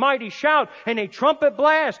 there is a mighty shout and a trumpet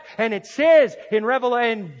blast. And it says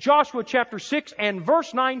in Joshua chapter 6 and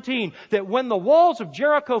verse 19 that when the walls of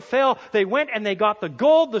Jericho fell, they went and they got the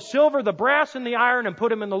gold, the silver, the brass, and the iron and put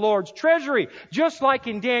them in the Lord's treasury. Just like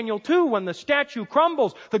in Daniel 2, when the statue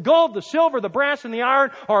crumbles, the gold, the silver, the brass, and the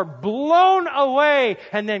iron are blown away,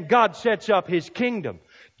 and then God sets up His kingdom.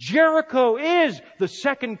 Jericho is the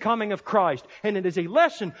second coming of Christ, and it is a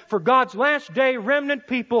lesson for God's last day remnant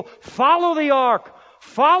people. Follow the ark.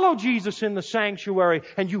 Follow Jesus in the sanctuary,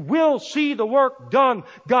 and you will see the work done.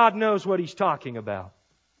 God knows what He's talking about.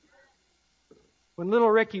 When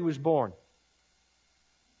little Ricky was born,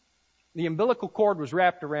 the umbilical cord was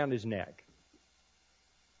wrapped around his neck.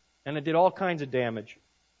 And it did all kinds of damage.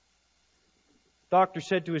 Doctor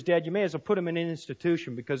said to his dad, you may as well put him in an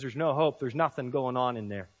institution because there's no hope. There's nothing going on in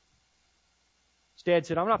there. His dad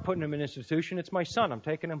said, I'm not putting him in an institution. It's my son. I'm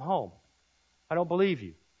taking him home. I don't believe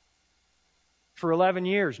you. For 11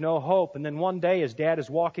 years, no hope. And then one day, as Dad is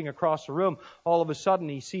walking across the room, all of a sudden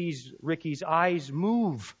he sees Ricky's eyes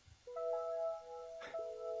move.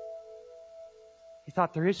 He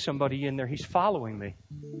thought, there is somebody in there. He's following me.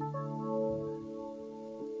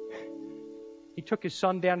 He took his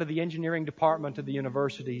son down to the engineering department of the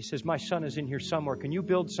university. He says, my son is in here somewhere. Can you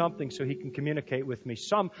build something so he can communicate with me?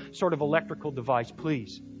 Some sort of electrical device,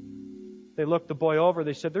 please. They looked the boy over.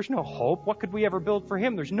 They said, there's no hope. What could we ever build for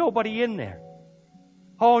him? There's nobody in there.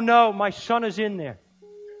 Oh no, my son is in there.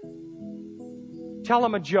 Tell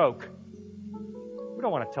him a joke. We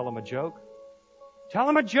don't want to tell him a joke. Tell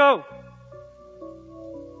him a joke.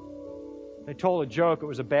 They told a joke. It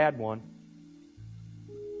was a bad one.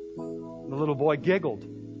 The little boy giggled.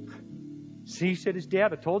 See, said his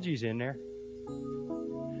dad, I told you he's in there.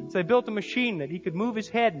 So they built a machine that he could move his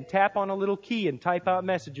head and tap on a little key and type out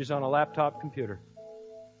messages on a laptop computer.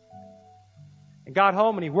 And got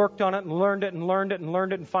home and he worked on it and learned it and learned it and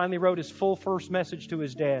learned it and finally wrote his full first message to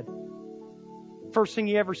his dad. First thing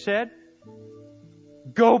he ever said,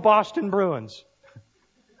 go Boston Bruins.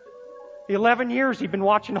 11 years he'd been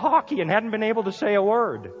watching hockey and hadn't been able to say a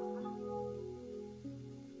word.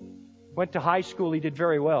 Went to high school, he did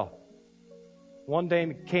very well. One day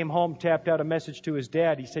he came home, tapped out a message to his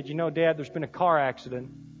dad. He said, you know, Dad, there's been a car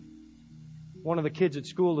accident. One of the kids at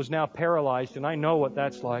school is now paralyzed, and I know what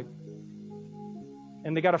that's like.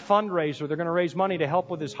 And they got a fundraiser. They're going to raise money to help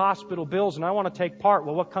with his hospital bills, and I want to take part.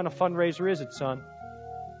 Well, what kind of fundraiser is it, son?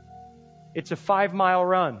 It's a 5-mile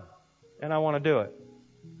run, and I want to do it.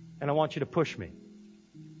 And I want you to push me.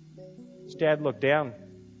 His dad looked down.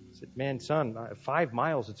 Said, man, son, 5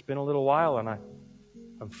 miles, it's been a little while, and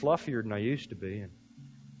I'm fluffier than I used to be. And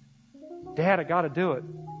Dad, I got to do it.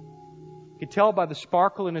 You could tell by the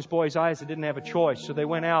sparkle in his boy's eyes he didn't have a choice. So they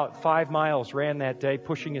went out 5 miles, ran that day,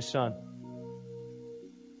 pushing his son.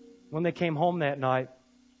 When they came home that night,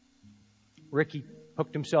 Ricky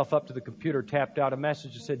hooked himself up to the computer, tapped out a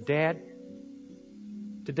message and said, Dad,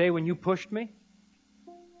 today when you pushed me,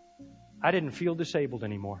 I didn't feel disabled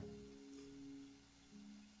anymore.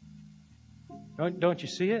 Don't you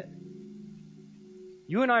see it?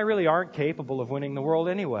 You and I really aren't capable of winning the world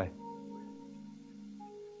anyway.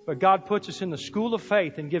 But God puts us in the school of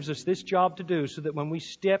faith and gives us this job to do so that when we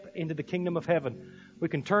step into the kingdom of heaven, we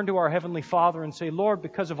can turn to our Heavenly Father and say, Lord,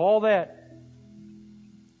 because of all that,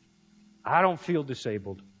 I don't feel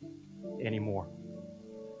disabled anymore.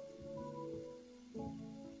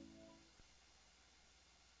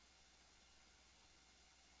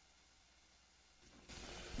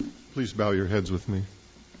 Please bow your heads with me.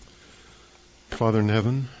 Father in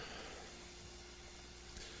heaven,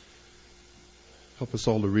 help us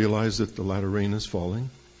all to realize that the latter rain is falling.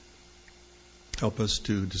 Help us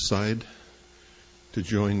to decide to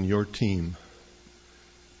join your team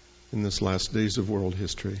in this last days of world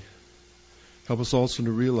history. Help us also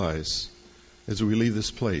to realize as we leave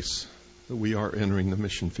this place that we are entering the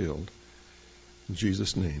mission field. In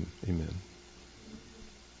Jesus' name, amen.